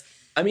witness.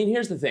 I mean,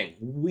 here's the thing.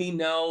 We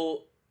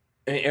know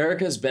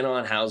Erica's been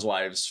on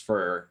Housewives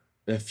for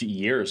a few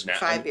years now.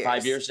 5 years.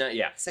 5 years now?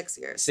 Yeah. 6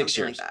 years. 6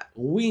 something years. like that.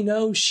 We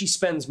know she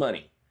spends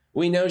money.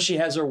 We know she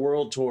has her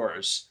world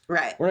tours.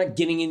 Right. We're not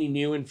getting any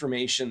new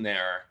information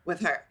there.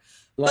 With her.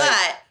 Like,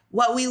 but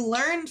what we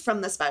learned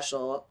from the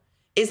special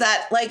is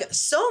that, like,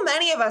 so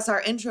many of us,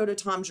 our intro to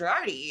Tom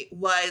Girardi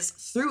was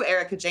through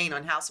Erica Jane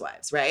on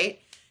Housewives, right?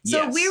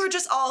 So Yes. we were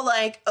just all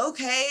like,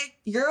 okay,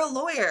 you're a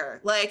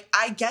lawyer. Like,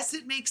 I guess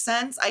it makes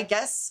sense. I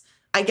guess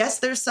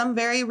there's some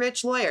very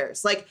rich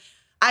lawyers. Like,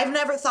 I've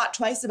never thought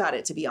twice about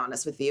it, to be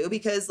honest with you,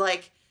 because,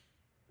 like,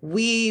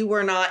 we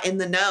were not in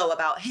the know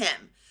about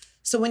him.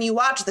 So when you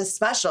watch this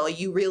special,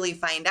 you really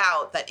find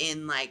out that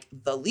in, like,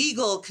 the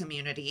legal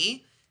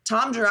community,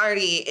 Tom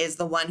Girardi is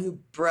the one who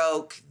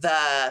broke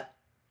the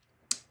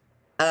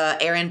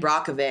Erin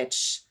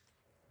Brockovich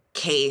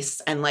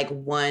case and, like,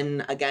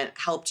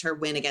 helped her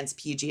win against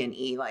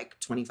PG&E like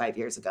 25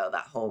 years ago.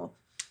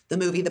 The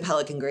movie The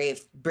Pelican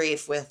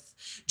Brief with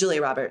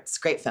Julia Roberts,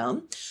 great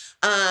film.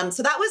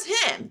 So that was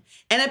him.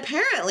 And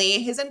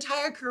apparently his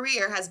entire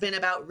career has been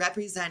about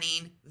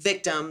representing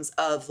victims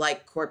of,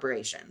 like,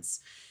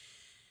 corporations.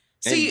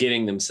 And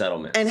getting them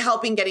settlements. And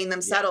helping getting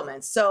them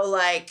settlements. So,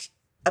 like,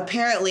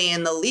 apparently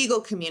in the legal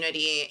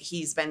community,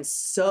 he's been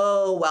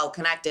so well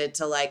connected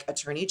to, like,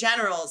 attorney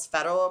generals,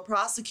 federal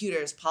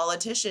prosecutors,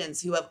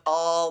 politicians who have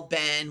all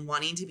been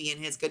wanting to be in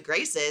his good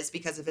graces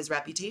because of his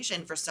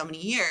reputation for so many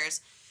years.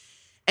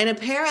 And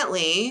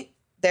apparently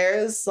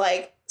there's,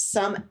 like,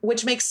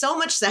 which makes so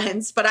much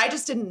sense, but I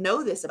just didn't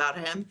know this about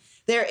him.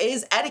 There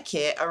is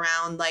etiquette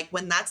around, like,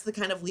 when that's the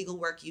kind of legal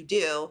work you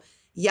do,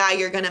 yeah,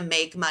 you're going to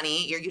make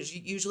money. You're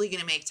usually going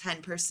to make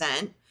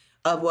 10%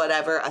 of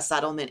whatever a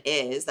settlement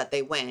is that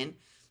they win.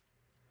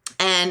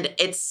 And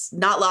it's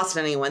not lost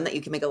on anyone that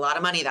you can make a lot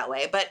of money that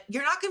way, but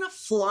you're not going to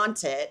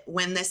flaunt it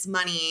when this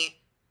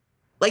money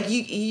Like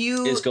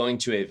you is going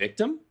to a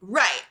victim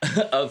right.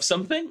 of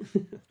something.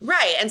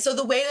 Right. And so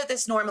the way that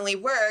this normally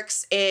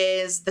works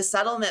is the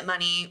settlement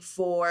money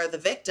for the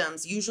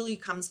victims usually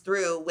comes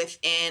through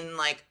within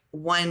like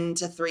 1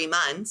 to 3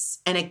 months,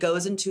 and it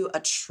goes into a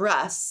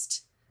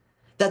trust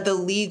that the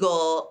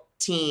legal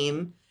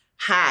team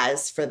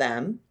has for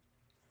them.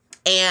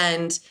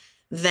 And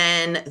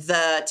then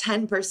the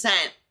 10%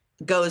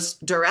 goes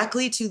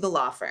directly to the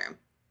law firm.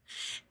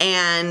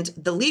 And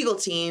the legal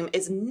team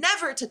is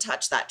never to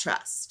touch that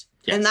trust.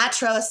 Yes. And that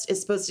trust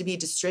is supposed to be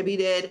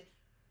distributed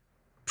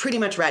pretty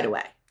much right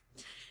away.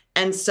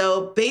 And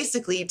so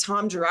basically,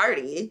 Tom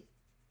Girardi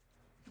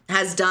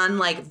has done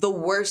like the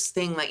worst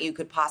thing that you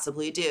could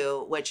possibly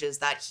do, which is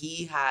that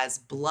he has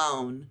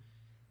blown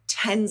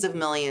tens of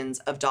millions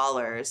of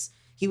dollars.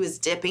 He was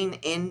dipping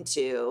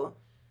into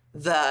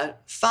the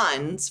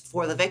funds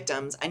for the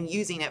victims and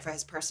using it for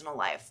his personal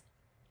life.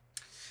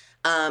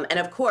 And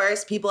of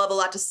course, people have a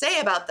lot to say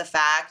about the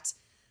fact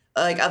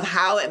like of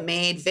how it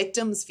made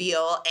victims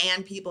feel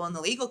and people in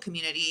the legal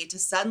community to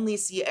suddenly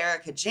see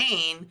Erika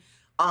Jayne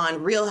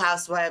on Real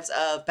Housewives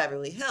of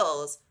Beverly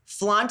Hills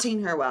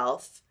flaunting her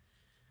wealth.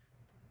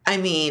 I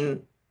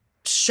mean,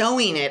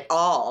 showing it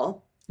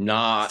all.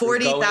 Not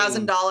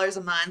 $40,000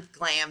 a month,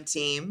 glam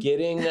team.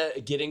 Getting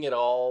it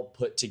all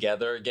put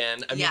together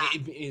again. I mean, Yeah.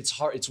 it's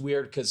hard. It's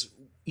weird because,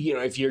 you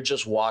know, if you're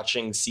just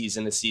watching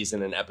season to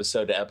season and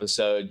episode to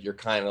episode, you're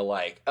kind of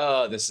like,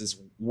 oh, this is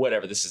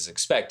whatever. This is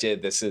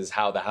expected. This is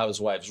how the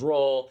housewives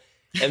roll.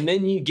 And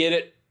then you get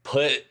it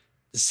put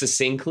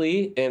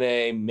succinctly in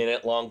a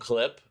minute-long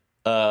clip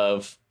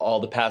of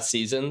all the past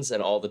seasons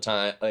and all the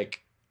time,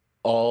 like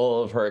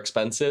all of her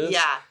expenses.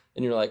 Yeah.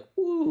 And you're like,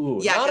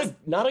 ooh, Yeah,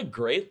 not a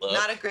great look.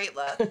 Not a great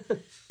look.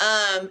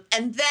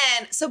 And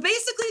then, so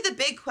basically the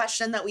big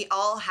question that we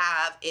all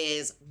have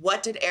is,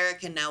 what did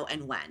Erika know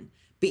and when?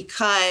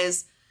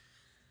 Because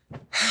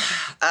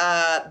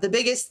the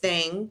biggest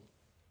thing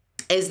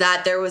is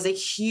that there was a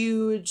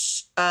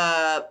huge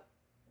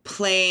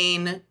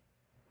plane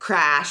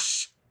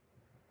crash,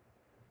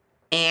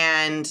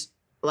 and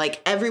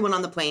like everyone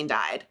on the plane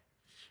died.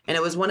 And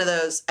it was one of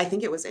those, I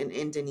think it was in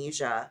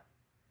Indonesia,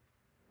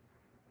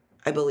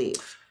 I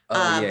believe.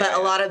 But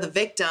a lot of the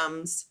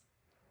victims,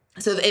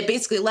 so it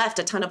basically left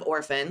a ton of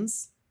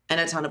orphans and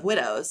a ton of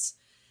widows.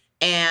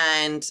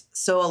 And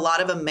so a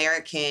lot of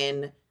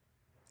American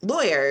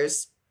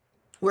lawyers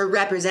were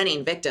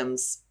representing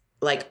victims,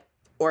 like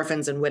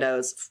orphans and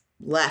widows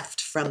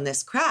left from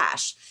this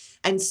crash.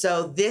 And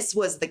so this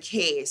was the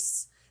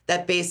case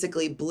that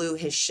basically blew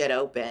his shit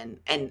open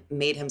and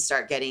made him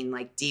start getting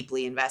like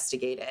deeply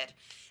investigated.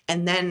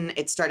 And then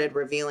it started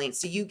revealing.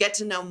 So you get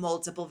to know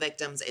multiple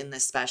victims in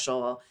this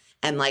special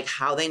and like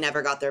how they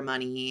never got their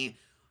money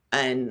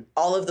and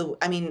all of the,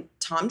 I mean,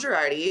 Tom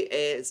Girardi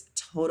is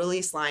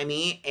totally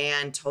slimy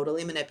and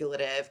totally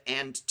manipulative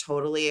and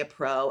totally a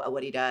pro at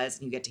what he does.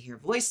 And you get to hear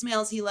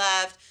voicemails he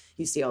left.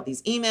 You see all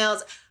these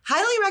emails.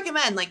 Highly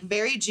recommend, like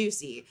very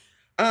juicy.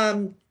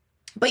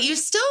 But you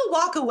still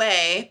walk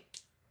away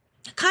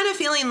kind of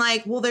feeling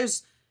like, well,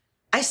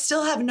 I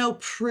still have no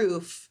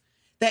proof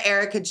that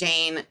Erika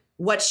Jayne,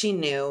 what she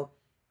knew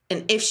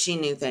and if she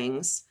knew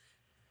things.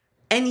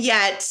 And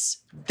yet,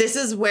 this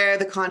is where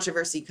the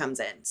controversy comes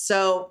in.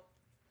 So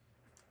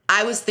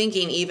I was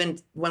thinking, even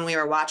when we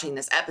were watching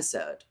this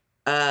episode,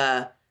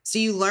 so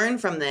you learn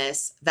from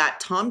this that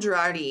Tom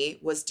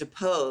Girardi was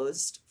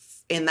deposed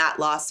in that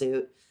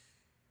lawsuit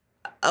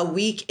a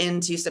week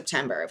into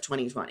September of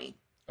 2020.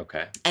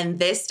 Okay. And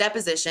this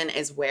deposition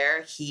is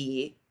where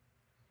he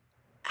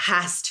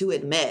has to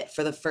admit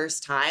for the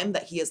first time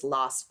that he has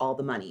lost all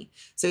the money.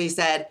 So he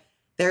said,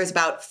 there's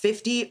about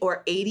 50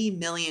 or 80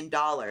 million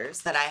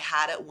dollars that I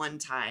had at one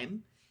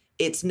time.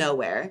 It's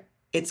nowhere.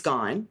 It's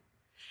gone.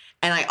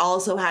 And I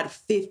also had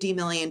 $50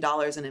 million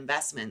in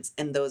investments,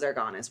 and those are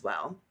gone as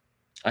well.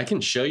 I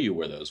can show you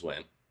where those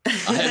went.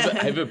 I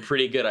have a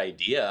pretty good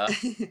idea.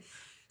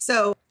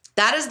 So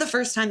that is the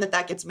first time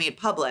that gets made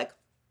public.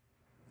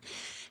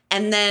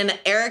 And then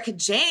Erika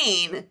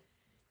Jayne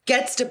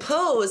gets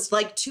deposed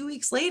like 2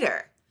 weeks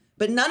later.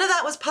 But none of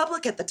that was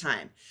public at the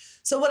time.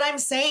 So what I'm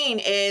saying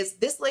is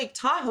this Lake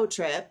Tahoe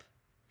trip,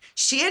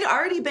 she had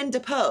already been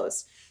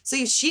deposed.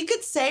 So she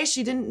could say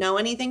she didn't know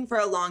anything for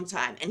a long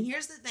time. And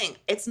here's the thing.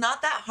 It's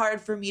not that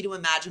hard for me to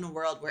imagine a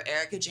world where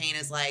Erika Jayne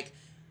is like,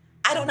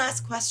 I don't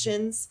ask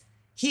questions.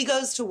 He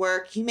goes to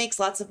work. He makes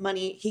lots of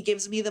money. He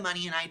gives me the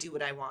money and I do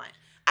what I want.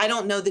 I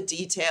don't know the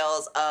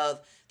details of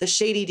the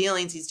shady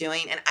dealings he's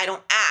doing, and I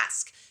don't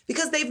ask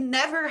because they've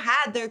never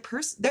had their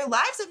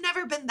lives have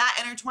never been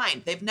that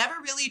intertwined. They've never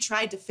really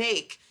tried to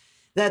fake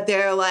that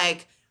they're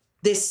like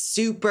this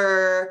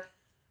super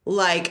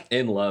like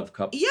in love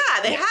couple.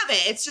 Yeah, they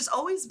haven't. It's just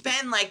always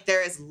been like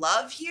there is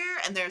love here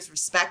and there's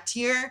respect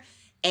here,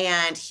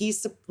 and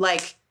he's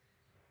like,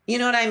 you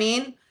know what I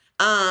mean?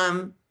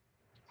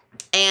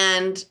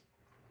 And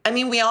I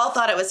mean, we all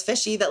thought it was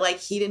fishy that like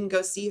he didn't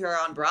go see her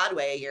on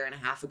Broadway a year and a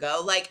half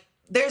ago. Like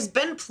there's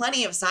been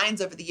plenty of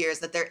signs over the years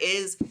that there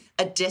is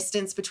a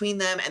distance between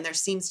them and there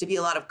seems to be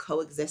a lot of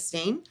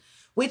coexisting,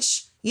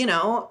 which, you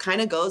know,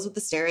 kind of goes with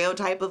the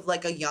stereotype of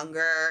like a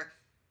younger,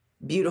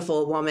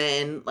 beautiful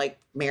woman like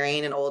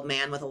marrying an old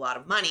man with a lot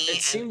of money.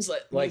 It seems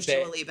like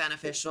mutually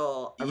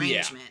beneficial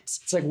arrangement.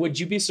 It's like, would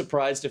you be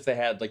surprised if they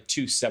had like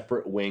two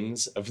separate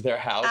wings of their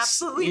house?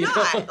 Absolutely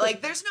not.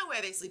 Like, there's no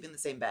way they sleep in the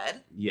same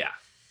bed. Yeah.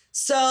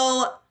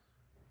 So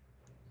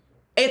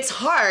it's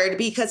hard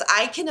because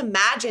I can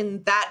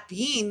imagine that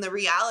being the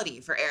reality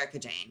for Erika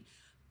Jayne.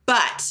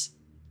 But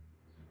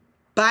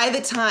by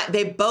the time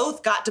they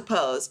both got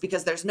deposed,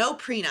 because there's no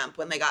prenup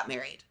when they got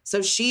married.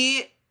 So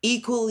she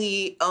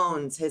equally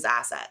owns his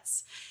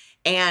assets.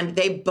 And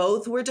they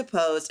both were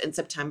deposed in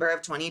September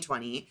of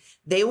 2020.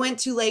 They went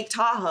to Lake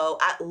Tahoe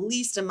at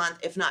least a month,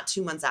 if not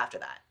 2 months after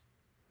that.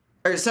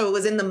 Or so it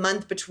was in the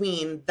month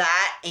between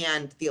that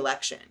and the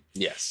election.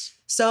 Yes.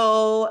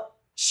 So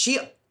she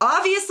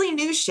obviously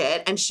knew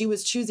shit and she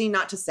was choosing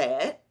not to say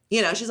it.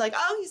 You know, she's like,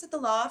 oh, he's at the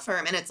law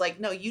firm. And it's like,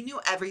 no, you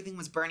knew everything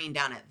was burning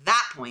down at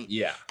that point.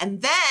 Yeah.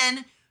 And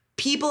then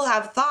people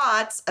have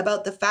thoughts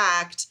about the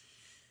fact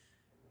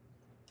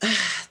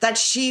that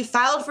she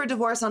filed for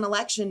divorce on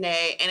election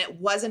day, and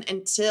it wasn't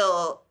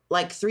until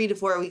like 3 to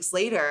 4 weeks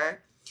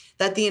later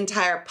that the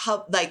entire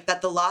that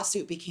the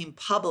lawsuit became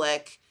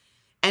public,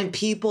 and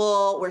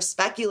people were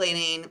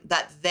speculating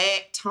that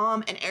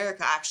Tom and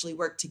Erika actually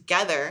worked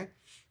together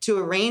to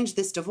arrange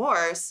this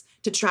divorce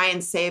to try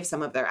and save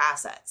some of their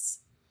assets.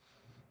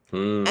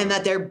 And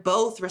that they're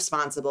both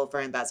responsible for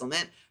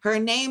embezzlement. Her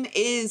name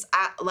is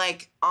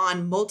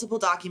on multiple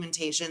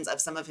documentations of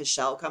some of his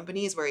shell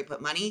companies where he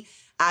put money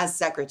as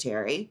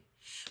secretary.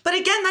 But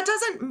again, that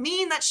doesn't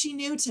mean that she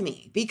knew to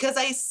me, because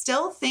I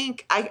still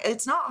think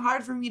it's not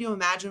hard for me to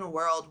imagine a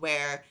world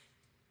where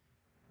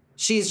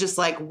she's just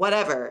like,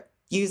 whatever,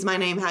 use my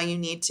name how you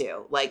need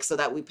to, like, so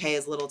that we pay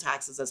as little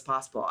taxes as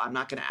possible. I'm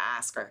not going to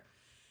ask her.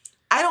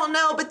 I don't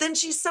know. But then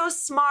she's so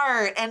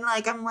smart. And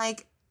like, I'm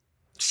like,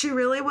 she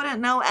really wouldn't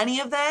know any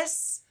of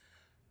this.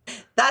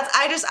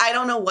 I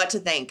don't know what to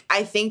think.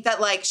 I think that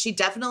like she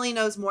definitely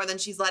knows more than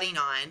she's letting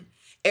on.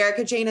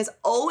 Erika Jayne has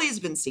always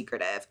been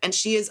secretive, and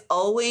she has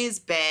always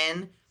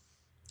been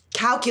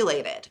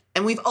calculated,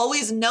 and we've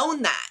always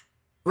known that,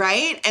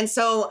 right? And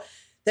so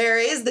there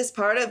is this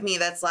part of me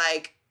that's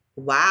like,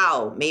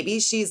 wow,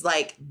 maybe she's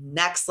like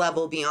next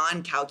level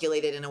beyond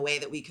calculated in a way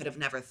that we could have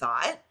never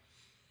thought.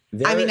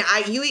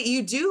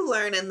 You do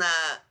learn in the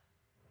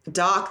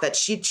doc that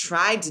she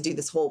tried to do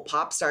this whole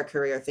pop star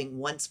career thing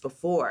once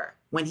before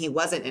when he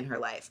wasn't in her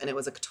life, and it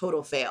was a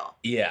total fail.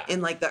 Yeah.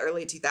 In like the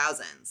early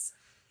 2000s.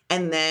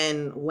 And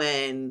then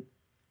when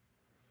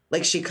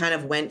like she kind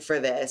of went for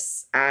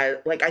this,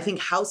 like I think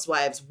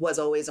Housewives was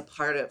always a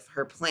part of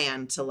her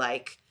plan to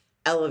like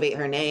elevate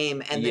her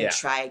name and then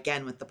try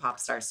again with the pop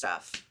star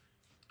stuff.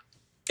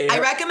 I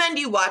recommend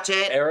you watch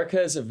it.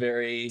 Erika is a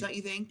very... Don't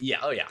you think? Yeah.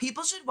 Oh, yeah.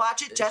 People should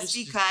watch it just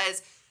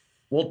because...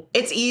 Well,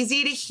 it's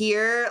easy to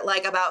hear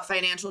like about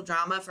financial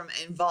drama from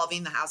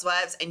involving the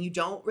Housewives, and you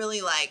don't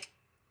really like,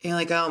 you're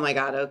like, oh my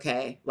God,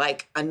 okay.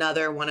 Like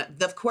another one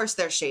of course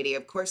they're shady.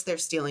 Of course they're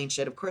stealing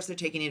shit. Of course they're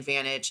taking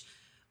advantage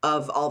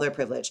of all their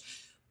privilege.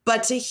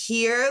 But to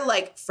hear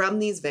like from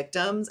these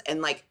victims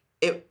and like,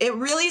 it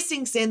really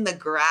sinks in the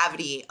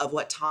gravity of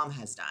what Tom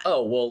has done.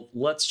 Oh, well,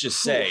 let's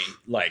just say,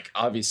 like,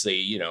 obviously,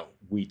 you know,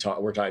 we're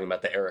talking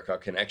about the Erika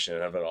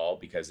connection of it all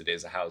because it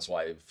is a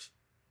housewife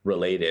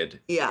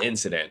related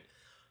incident.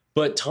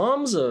 But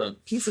Tom's a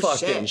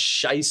fucking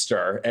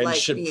shyster and like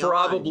should beyond.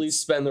 Probably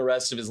spend the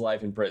rest of his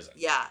life in prison.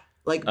 Yeah,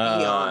 like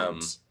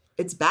beyond.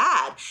 It's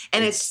bad.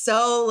 And it's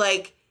so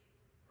like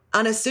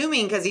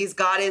unassuming because he's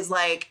got his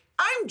like,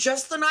 I'm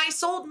just the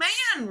nice old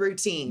man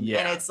routine. Yeah.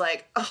 And it's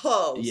like,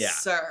 oh,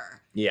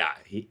 sir. Yeah.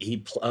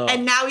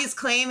 And now he's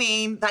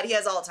claiming that he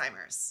has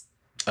Alzheimer's.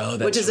 Oh,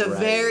 that's which is a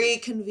very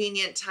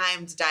convenient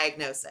timed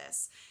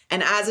diagnosis.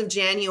 And as of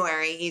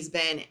January, he's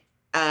been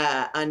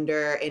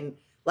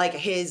like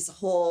his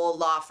whole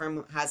law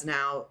firm has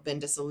now been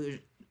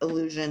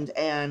disillusioned,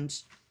 and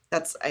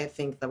that's, I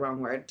think, the wrong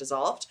word,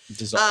 dissolved.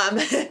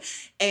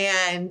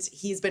 And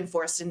he's been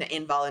forced into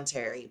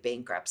involuntary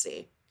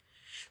bankruptcy.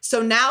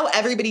 So now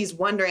everybody's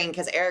wondering,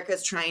 because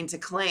Erika's trying to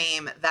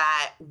claim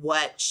that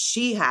what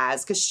she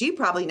has, because she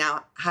probably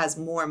now has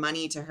more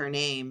money to her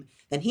name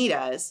than he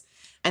does.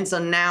 And so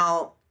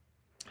now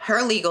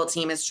her legal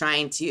team is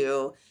trying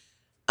to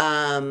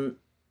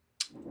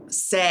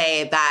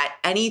say that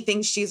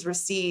anything she's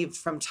received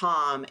from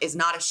Tom is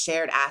not a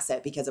shared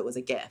asset because it was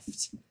a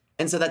gift.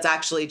 And so that's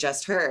actually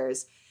just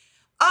hers.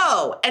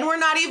 Oh, and we're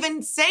not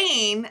even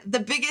saying the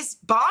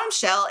biggest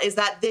bombshell is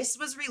that this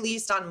was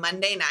released on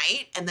Monday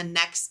night, and the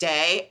next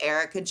day,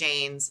 Erika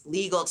Jayne's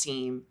legal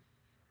team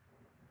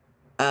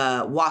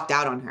walked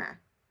out on her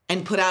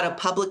and put out a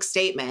public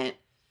statement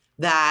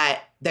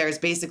that there's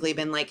basically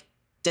been like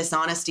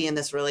dishonesty in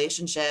this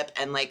relationship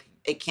and like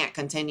it can't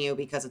continue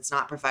because it's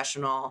not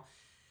professional.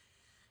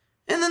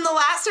 And then the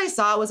last I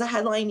saw was a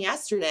headline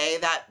yesterday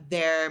that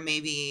there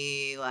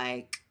maybe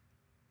like,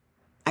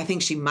 I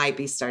think she might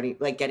be starting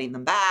like getting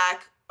them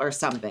back or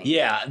something.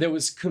 Yeah, there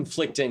was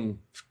conflicting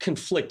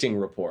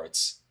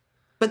reports.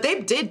 But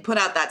they did put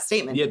out that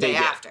statement Yeah, the day they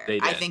did. after. They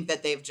I did. think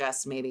that they've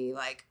just maybe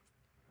like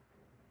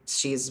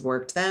she's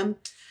worked them.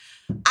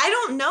 I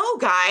don't know,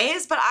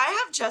 guys, but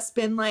I have just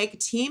been like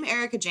Team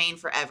Erica Jane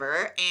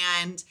forever.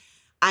 And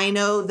I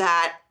know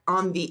that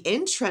on the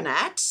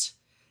intranet,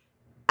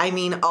 I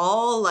mean,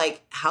 all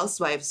like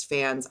Housewives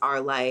fans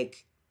are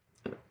like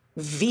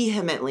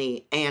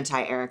vehemently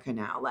anti-Erica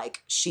now.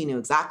 Like she knew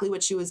exactly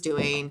what she was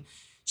doing.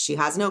 She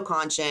has no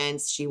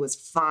conscience. She was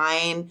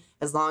fine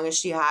as long as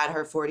she had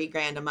her 40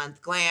 grand a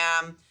month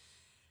glam.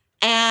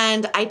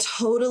 And I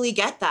totally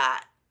get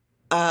that.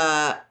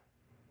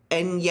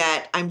 And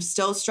yet I'm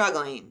still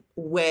struggling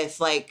with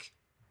like,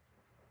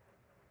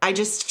 I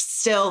just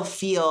still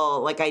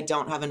feel like I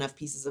don't have enough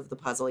pieces of the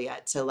puzzle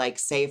yet to like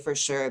say for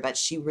sure that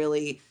she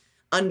really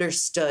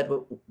understood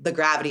the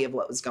gravity of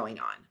what was going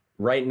on.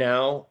 Right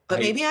now, But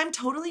maybe I'm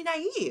totally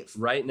naive.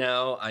 Right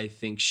now, I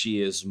think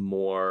she is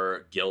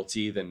more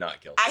guilty than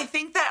not guilty. I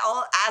think that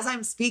as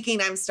I'm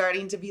speaking, I'm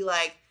starting to be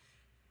like,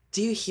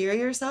 do you hear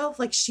yourself?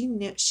 Like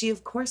she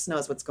of course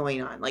knows what's going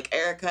on. Like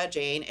Erica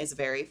Jane is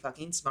very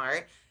fucking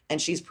smart.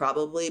 And she's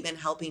probably been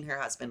helping her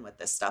husband with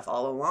this stuff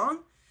all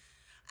along.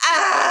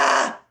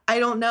 I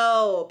don't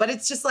know. But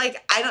it's just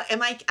like, I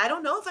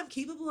don't know if I'm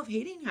capable of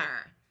hating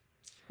her.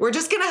 We're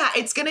just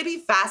it's gonna be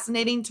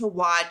fascinating to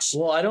watch.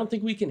 Well, I don't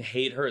think we can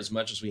hate her as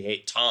much as we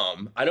hate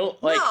Tom. I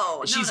don't like,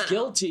 she's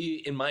guilty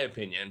in my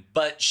opinion,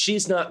 but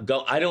she's not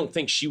I don't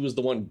think she was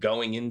the one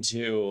going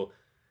into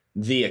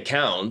the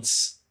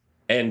accounts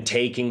and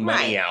taking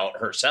money out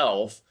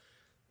herself,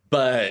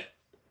 but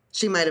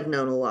she might have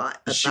known a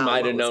lot. She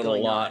might have known a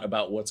lot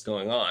about what's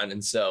going on.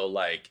 And so,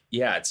 like,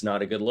 yeah, it's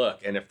not a good look.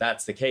 And if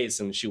that's the case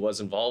and she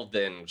was involved,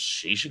 then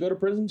she should go to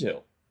prison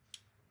too.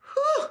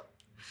 Whew.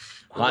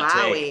 Hot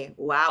take.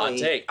 Hot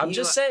take. I'm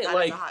just saying, that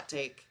like, is a hot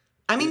take.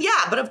 I mean,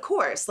 yeah, but of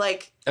course,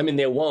 like. I mean,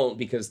 they won't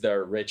because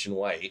they're rich and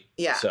white.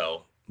 Yeah.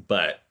 So,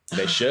 but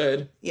they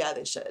should. Yeah,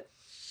 they should.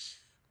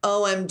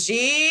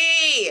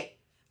 OMG.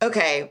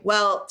 Okay,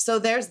 well, so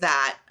there's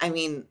that. I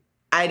mean,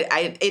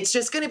 it's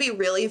just going to be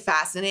really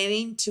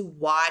fascinating to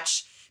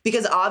watch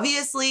because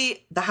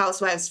obviously the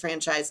Housewives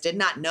franchise did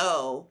not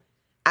know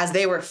as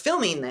they were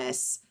filming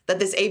this that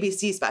this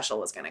ABC special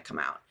was going to come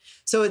out.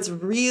 So it's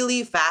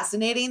really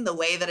fascinating the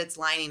way that it's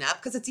lining up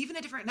because it's even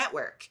a different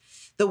network.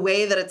 The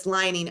way that it's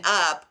lining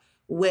up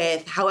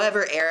with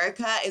however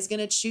Erica is going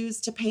to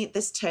choose to paint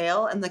this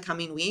tale in the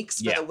coming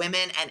weeks for the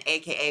women and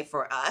AKA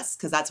for us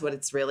because that's what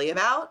it's really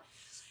about.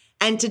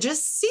 And to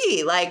just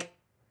see like,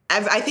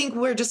 I think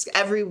we're just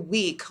every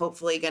week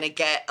hopefully going to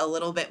get a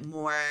little bit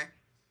more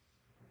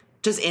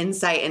just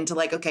insight into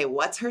like, okay,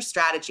 what's her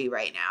strategy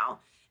right now?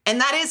 And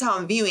that is how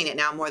I'm viewing it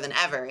now more than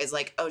ever is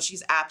like, oh,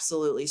 she's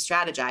absolutely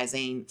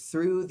strategizing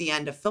through the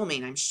end of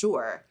filming, I'm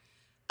sure.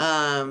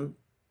 I'm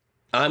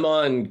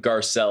on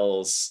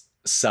Garcelle's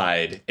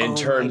side in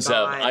terms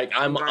of like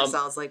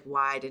Garcelle's like,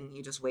 why didn't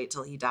you just wait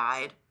till he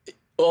died?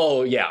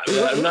 Oh yeah,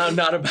 I'm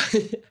not about.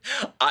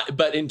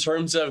 But in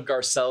terms of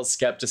Garcelle's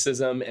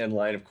skepticism and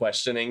line of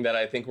questioning that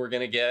I think we're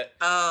gonna get,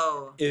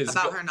 is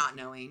about her not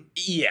knowing.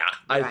 Yeah,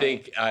 right. I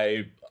think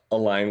I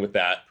align with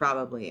that.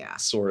 Probably, yeah.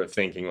 Sort of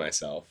thinking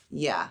myself.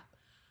 Yeah,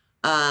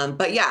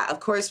 but yeah,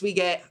 of course we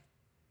get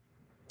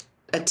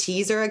a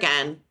teaser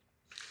again.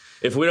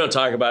 If we don't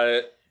talk about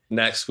it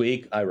next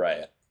week, I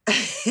riot.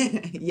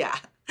 Yeah,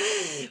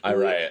 I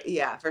riot.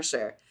 Yeah, for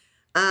sure.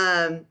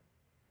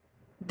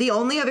 The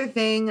only other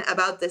thing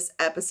about this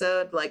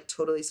episode, like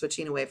totally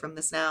switching away from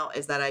this now,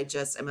 is that I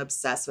just am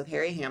obsessed with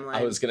Harry Hamlin.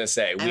 I was going to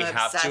say, we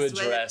have to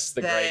address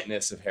the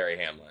greatness of Harry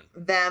Hamlin.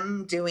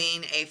 Them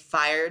doing a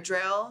fire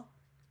drill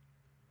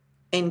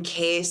in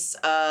case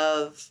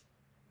of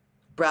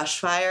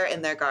brush fire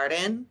in their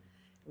garden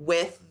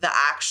with the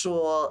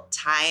actual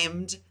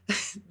timed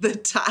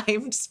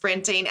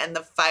sprinting and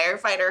the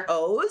firefighter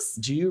hose.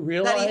 Do you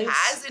realize that he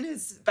has in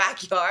his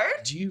backyard?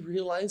 Do you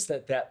realize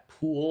that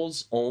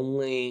pool's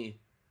only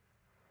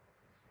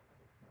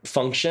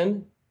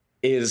function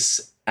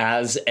is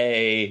as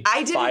a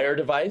fire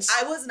device?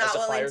 I was not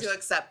willing to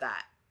accept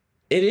that.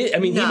 It is. I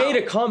mean, he made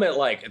a comment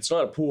like, it's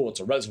not a pool,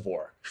 it's a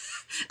reservoir.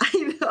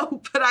 I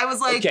know, but I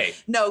was like, okay.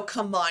 No,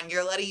 come on.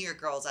 You're letting your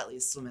girls at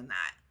least swim in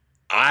that.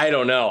 I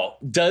don't know.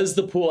 Does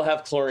the pool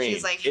have chlorine?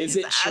 She's like, is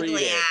it treated?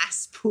 Ugly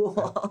ass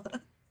pool.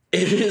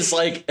 It is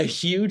like a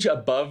huge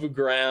above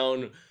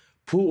ground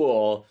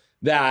pool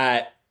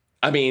that,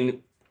 I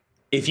mean,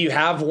 if you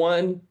have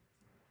one,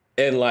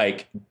 and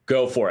like,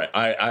 go for it.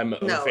 I'm a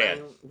fan. I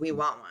mean, we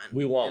want one.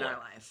 We want one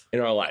in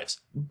our lives.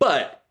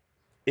 But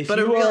if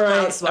you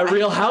are a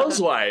real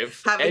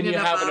housewife and you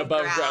have an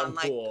above ground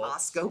pool, like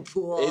Costco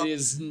pool, it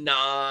is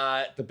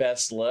not the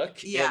best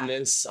look in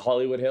this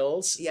Hollywood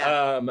Hills.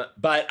 Yeah.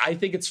 But I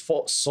think its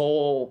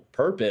sole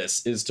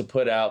purpose is to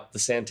put out the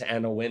Santa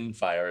Ana wind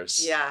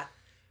fires. Yeah.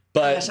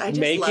 But gosh, I just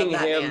making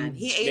love that him, man.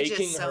 He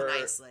ages so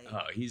nicely. Oh,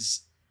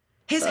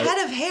 his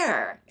head of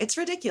hair. It's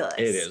ridiculous.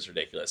 It is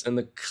ridiculous. And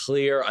the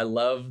clear, I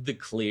love the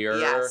clear.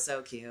 Yeah,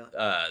 so cute.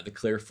 The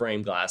clear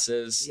frame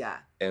glasses. Yeah.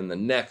 And the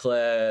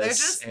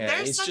necklace.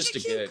 They're such a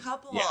cute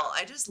couple. Yeah.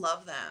 I just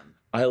love them.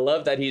 I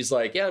love that he's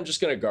like, yeah, I'm just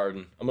going to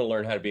garden. I'm going to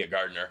learn how to be a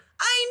gardener.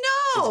 I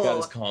know. He's got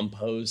his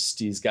compost.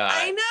 He's got.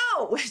 I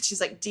know. She's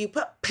like, do you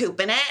put poop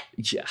in it?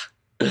 Yeah.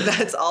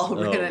 That's all Oh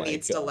Rinna my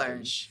needs to learn.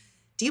 gosh.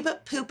 Do you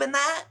put poop in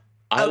that?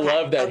 I Okay,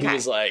 love that he okay.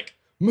 was like,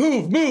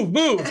 move.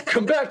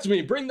 Come back to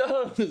me. Bring the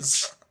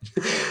hose.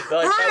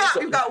 Like, Hurry up.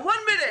 so- You've got 1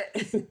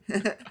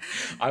 minute.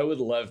 I would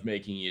love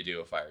making you do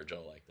a fire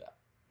drill like that.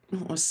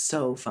 It was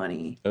so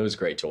funny. It was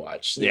great to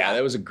watch. Yeah. Yeah,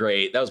 that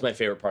was my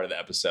favorite part of the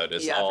episode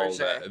is Yeah, for all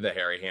sure. the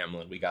Harry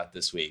Hamlin we got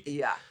this week.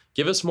 Yeah.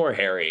 Give us more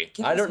Harry.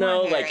 Give I us don't more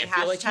know. Harry. Like, I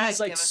feel like Hashtag he's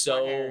like give us more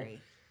so,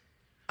 Harry.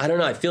 I don't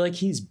know. I feel like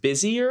he's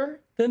busier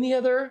than the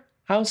other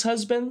house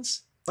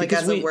husbands. Like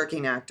because as a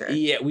working actor.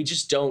 Yeah, we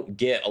just don't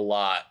get a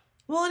lot.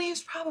 Well, and he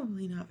was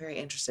probably not very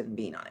interested in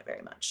being on it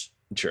very much.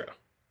 True.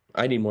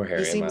 I need more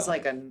Harry He in my seems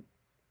life. like a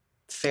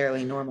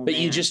fairly normal But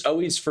man. you just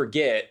always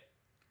forget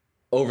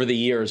over the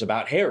years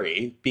about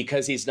Harry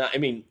because he's not, I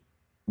mean,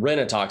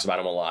 Rinna talks about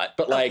him a lot,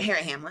 but like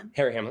Harry Hamlin.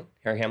 Harry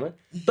Hamlin.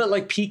 But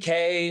like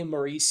PK,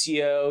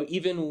 Mauricio,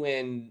 even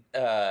when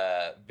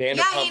Vanderpump,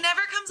 Yeah, he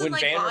never comes when in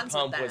like bonds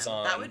with Vanderpump them. was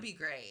on, That would be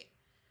great.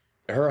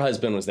 her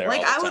husband was there.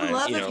 Like all the I would time,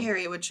 love you if know?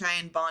 Harry would try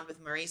and bond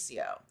with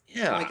Mauricio.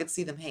 Yeah. And we could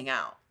see them hang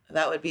out.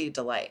 That would be a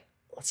delight.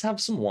 Let's have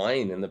some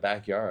wine in the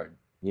backyard,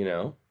 you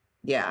know?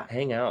 Yeah.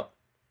 Hang out.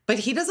 But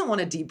he doesn't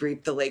want to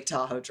debrief the Lake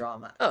Tahoe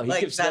drama. Oh, he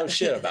Like gives no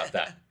shit about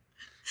that.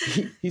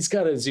 He's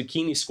got a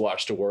zucchini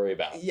squash to worry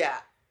about. Yeah.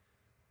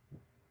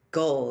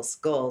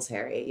 Goals,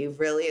 Harry. You've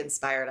really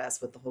inspired us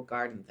with the whole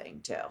garden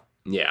thing too.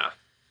 Yeah.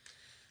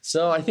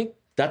 So I think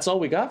that's all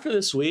we got for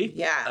this week.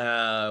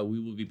 Yeah. We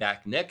will be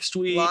back next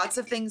week. Lots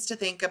of things to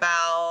think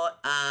about.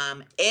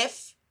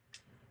 If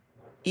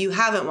you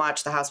haven't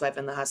watched The Housewife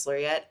and the Hustler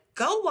yet,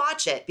 go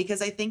watch it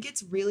because I think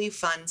it's really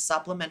fun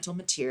supplemental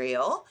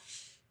material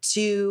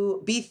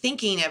to be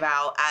thinking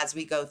about as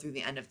we go through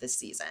the end of this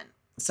season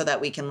so that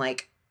we can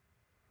like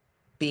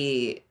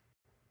be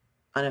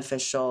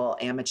unofficial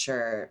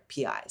amateur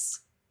PIs.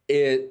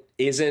 It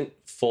isn't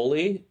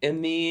fully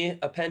in the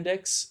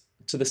appendix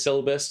to the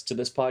syllabus to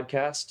this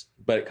podcast,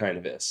 but it kind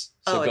of is.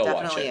 So Oh, go it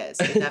watch definitely it. is.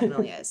 It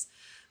definitely is.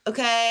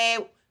 Okay.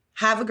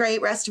 Have a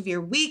great rest of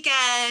your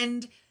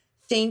weekend.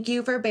 Thank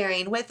you for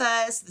bearing with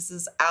us. This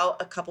is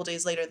out a couple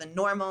days later than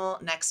normal.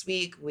 Next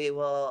week, we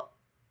will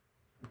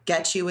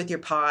get you with your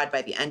pod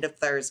by the end of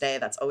Thursday.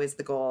 That's always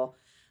the goal.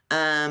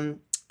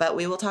 But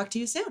we will talk to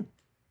you soon.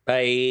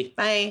 Bye.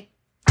 Bye.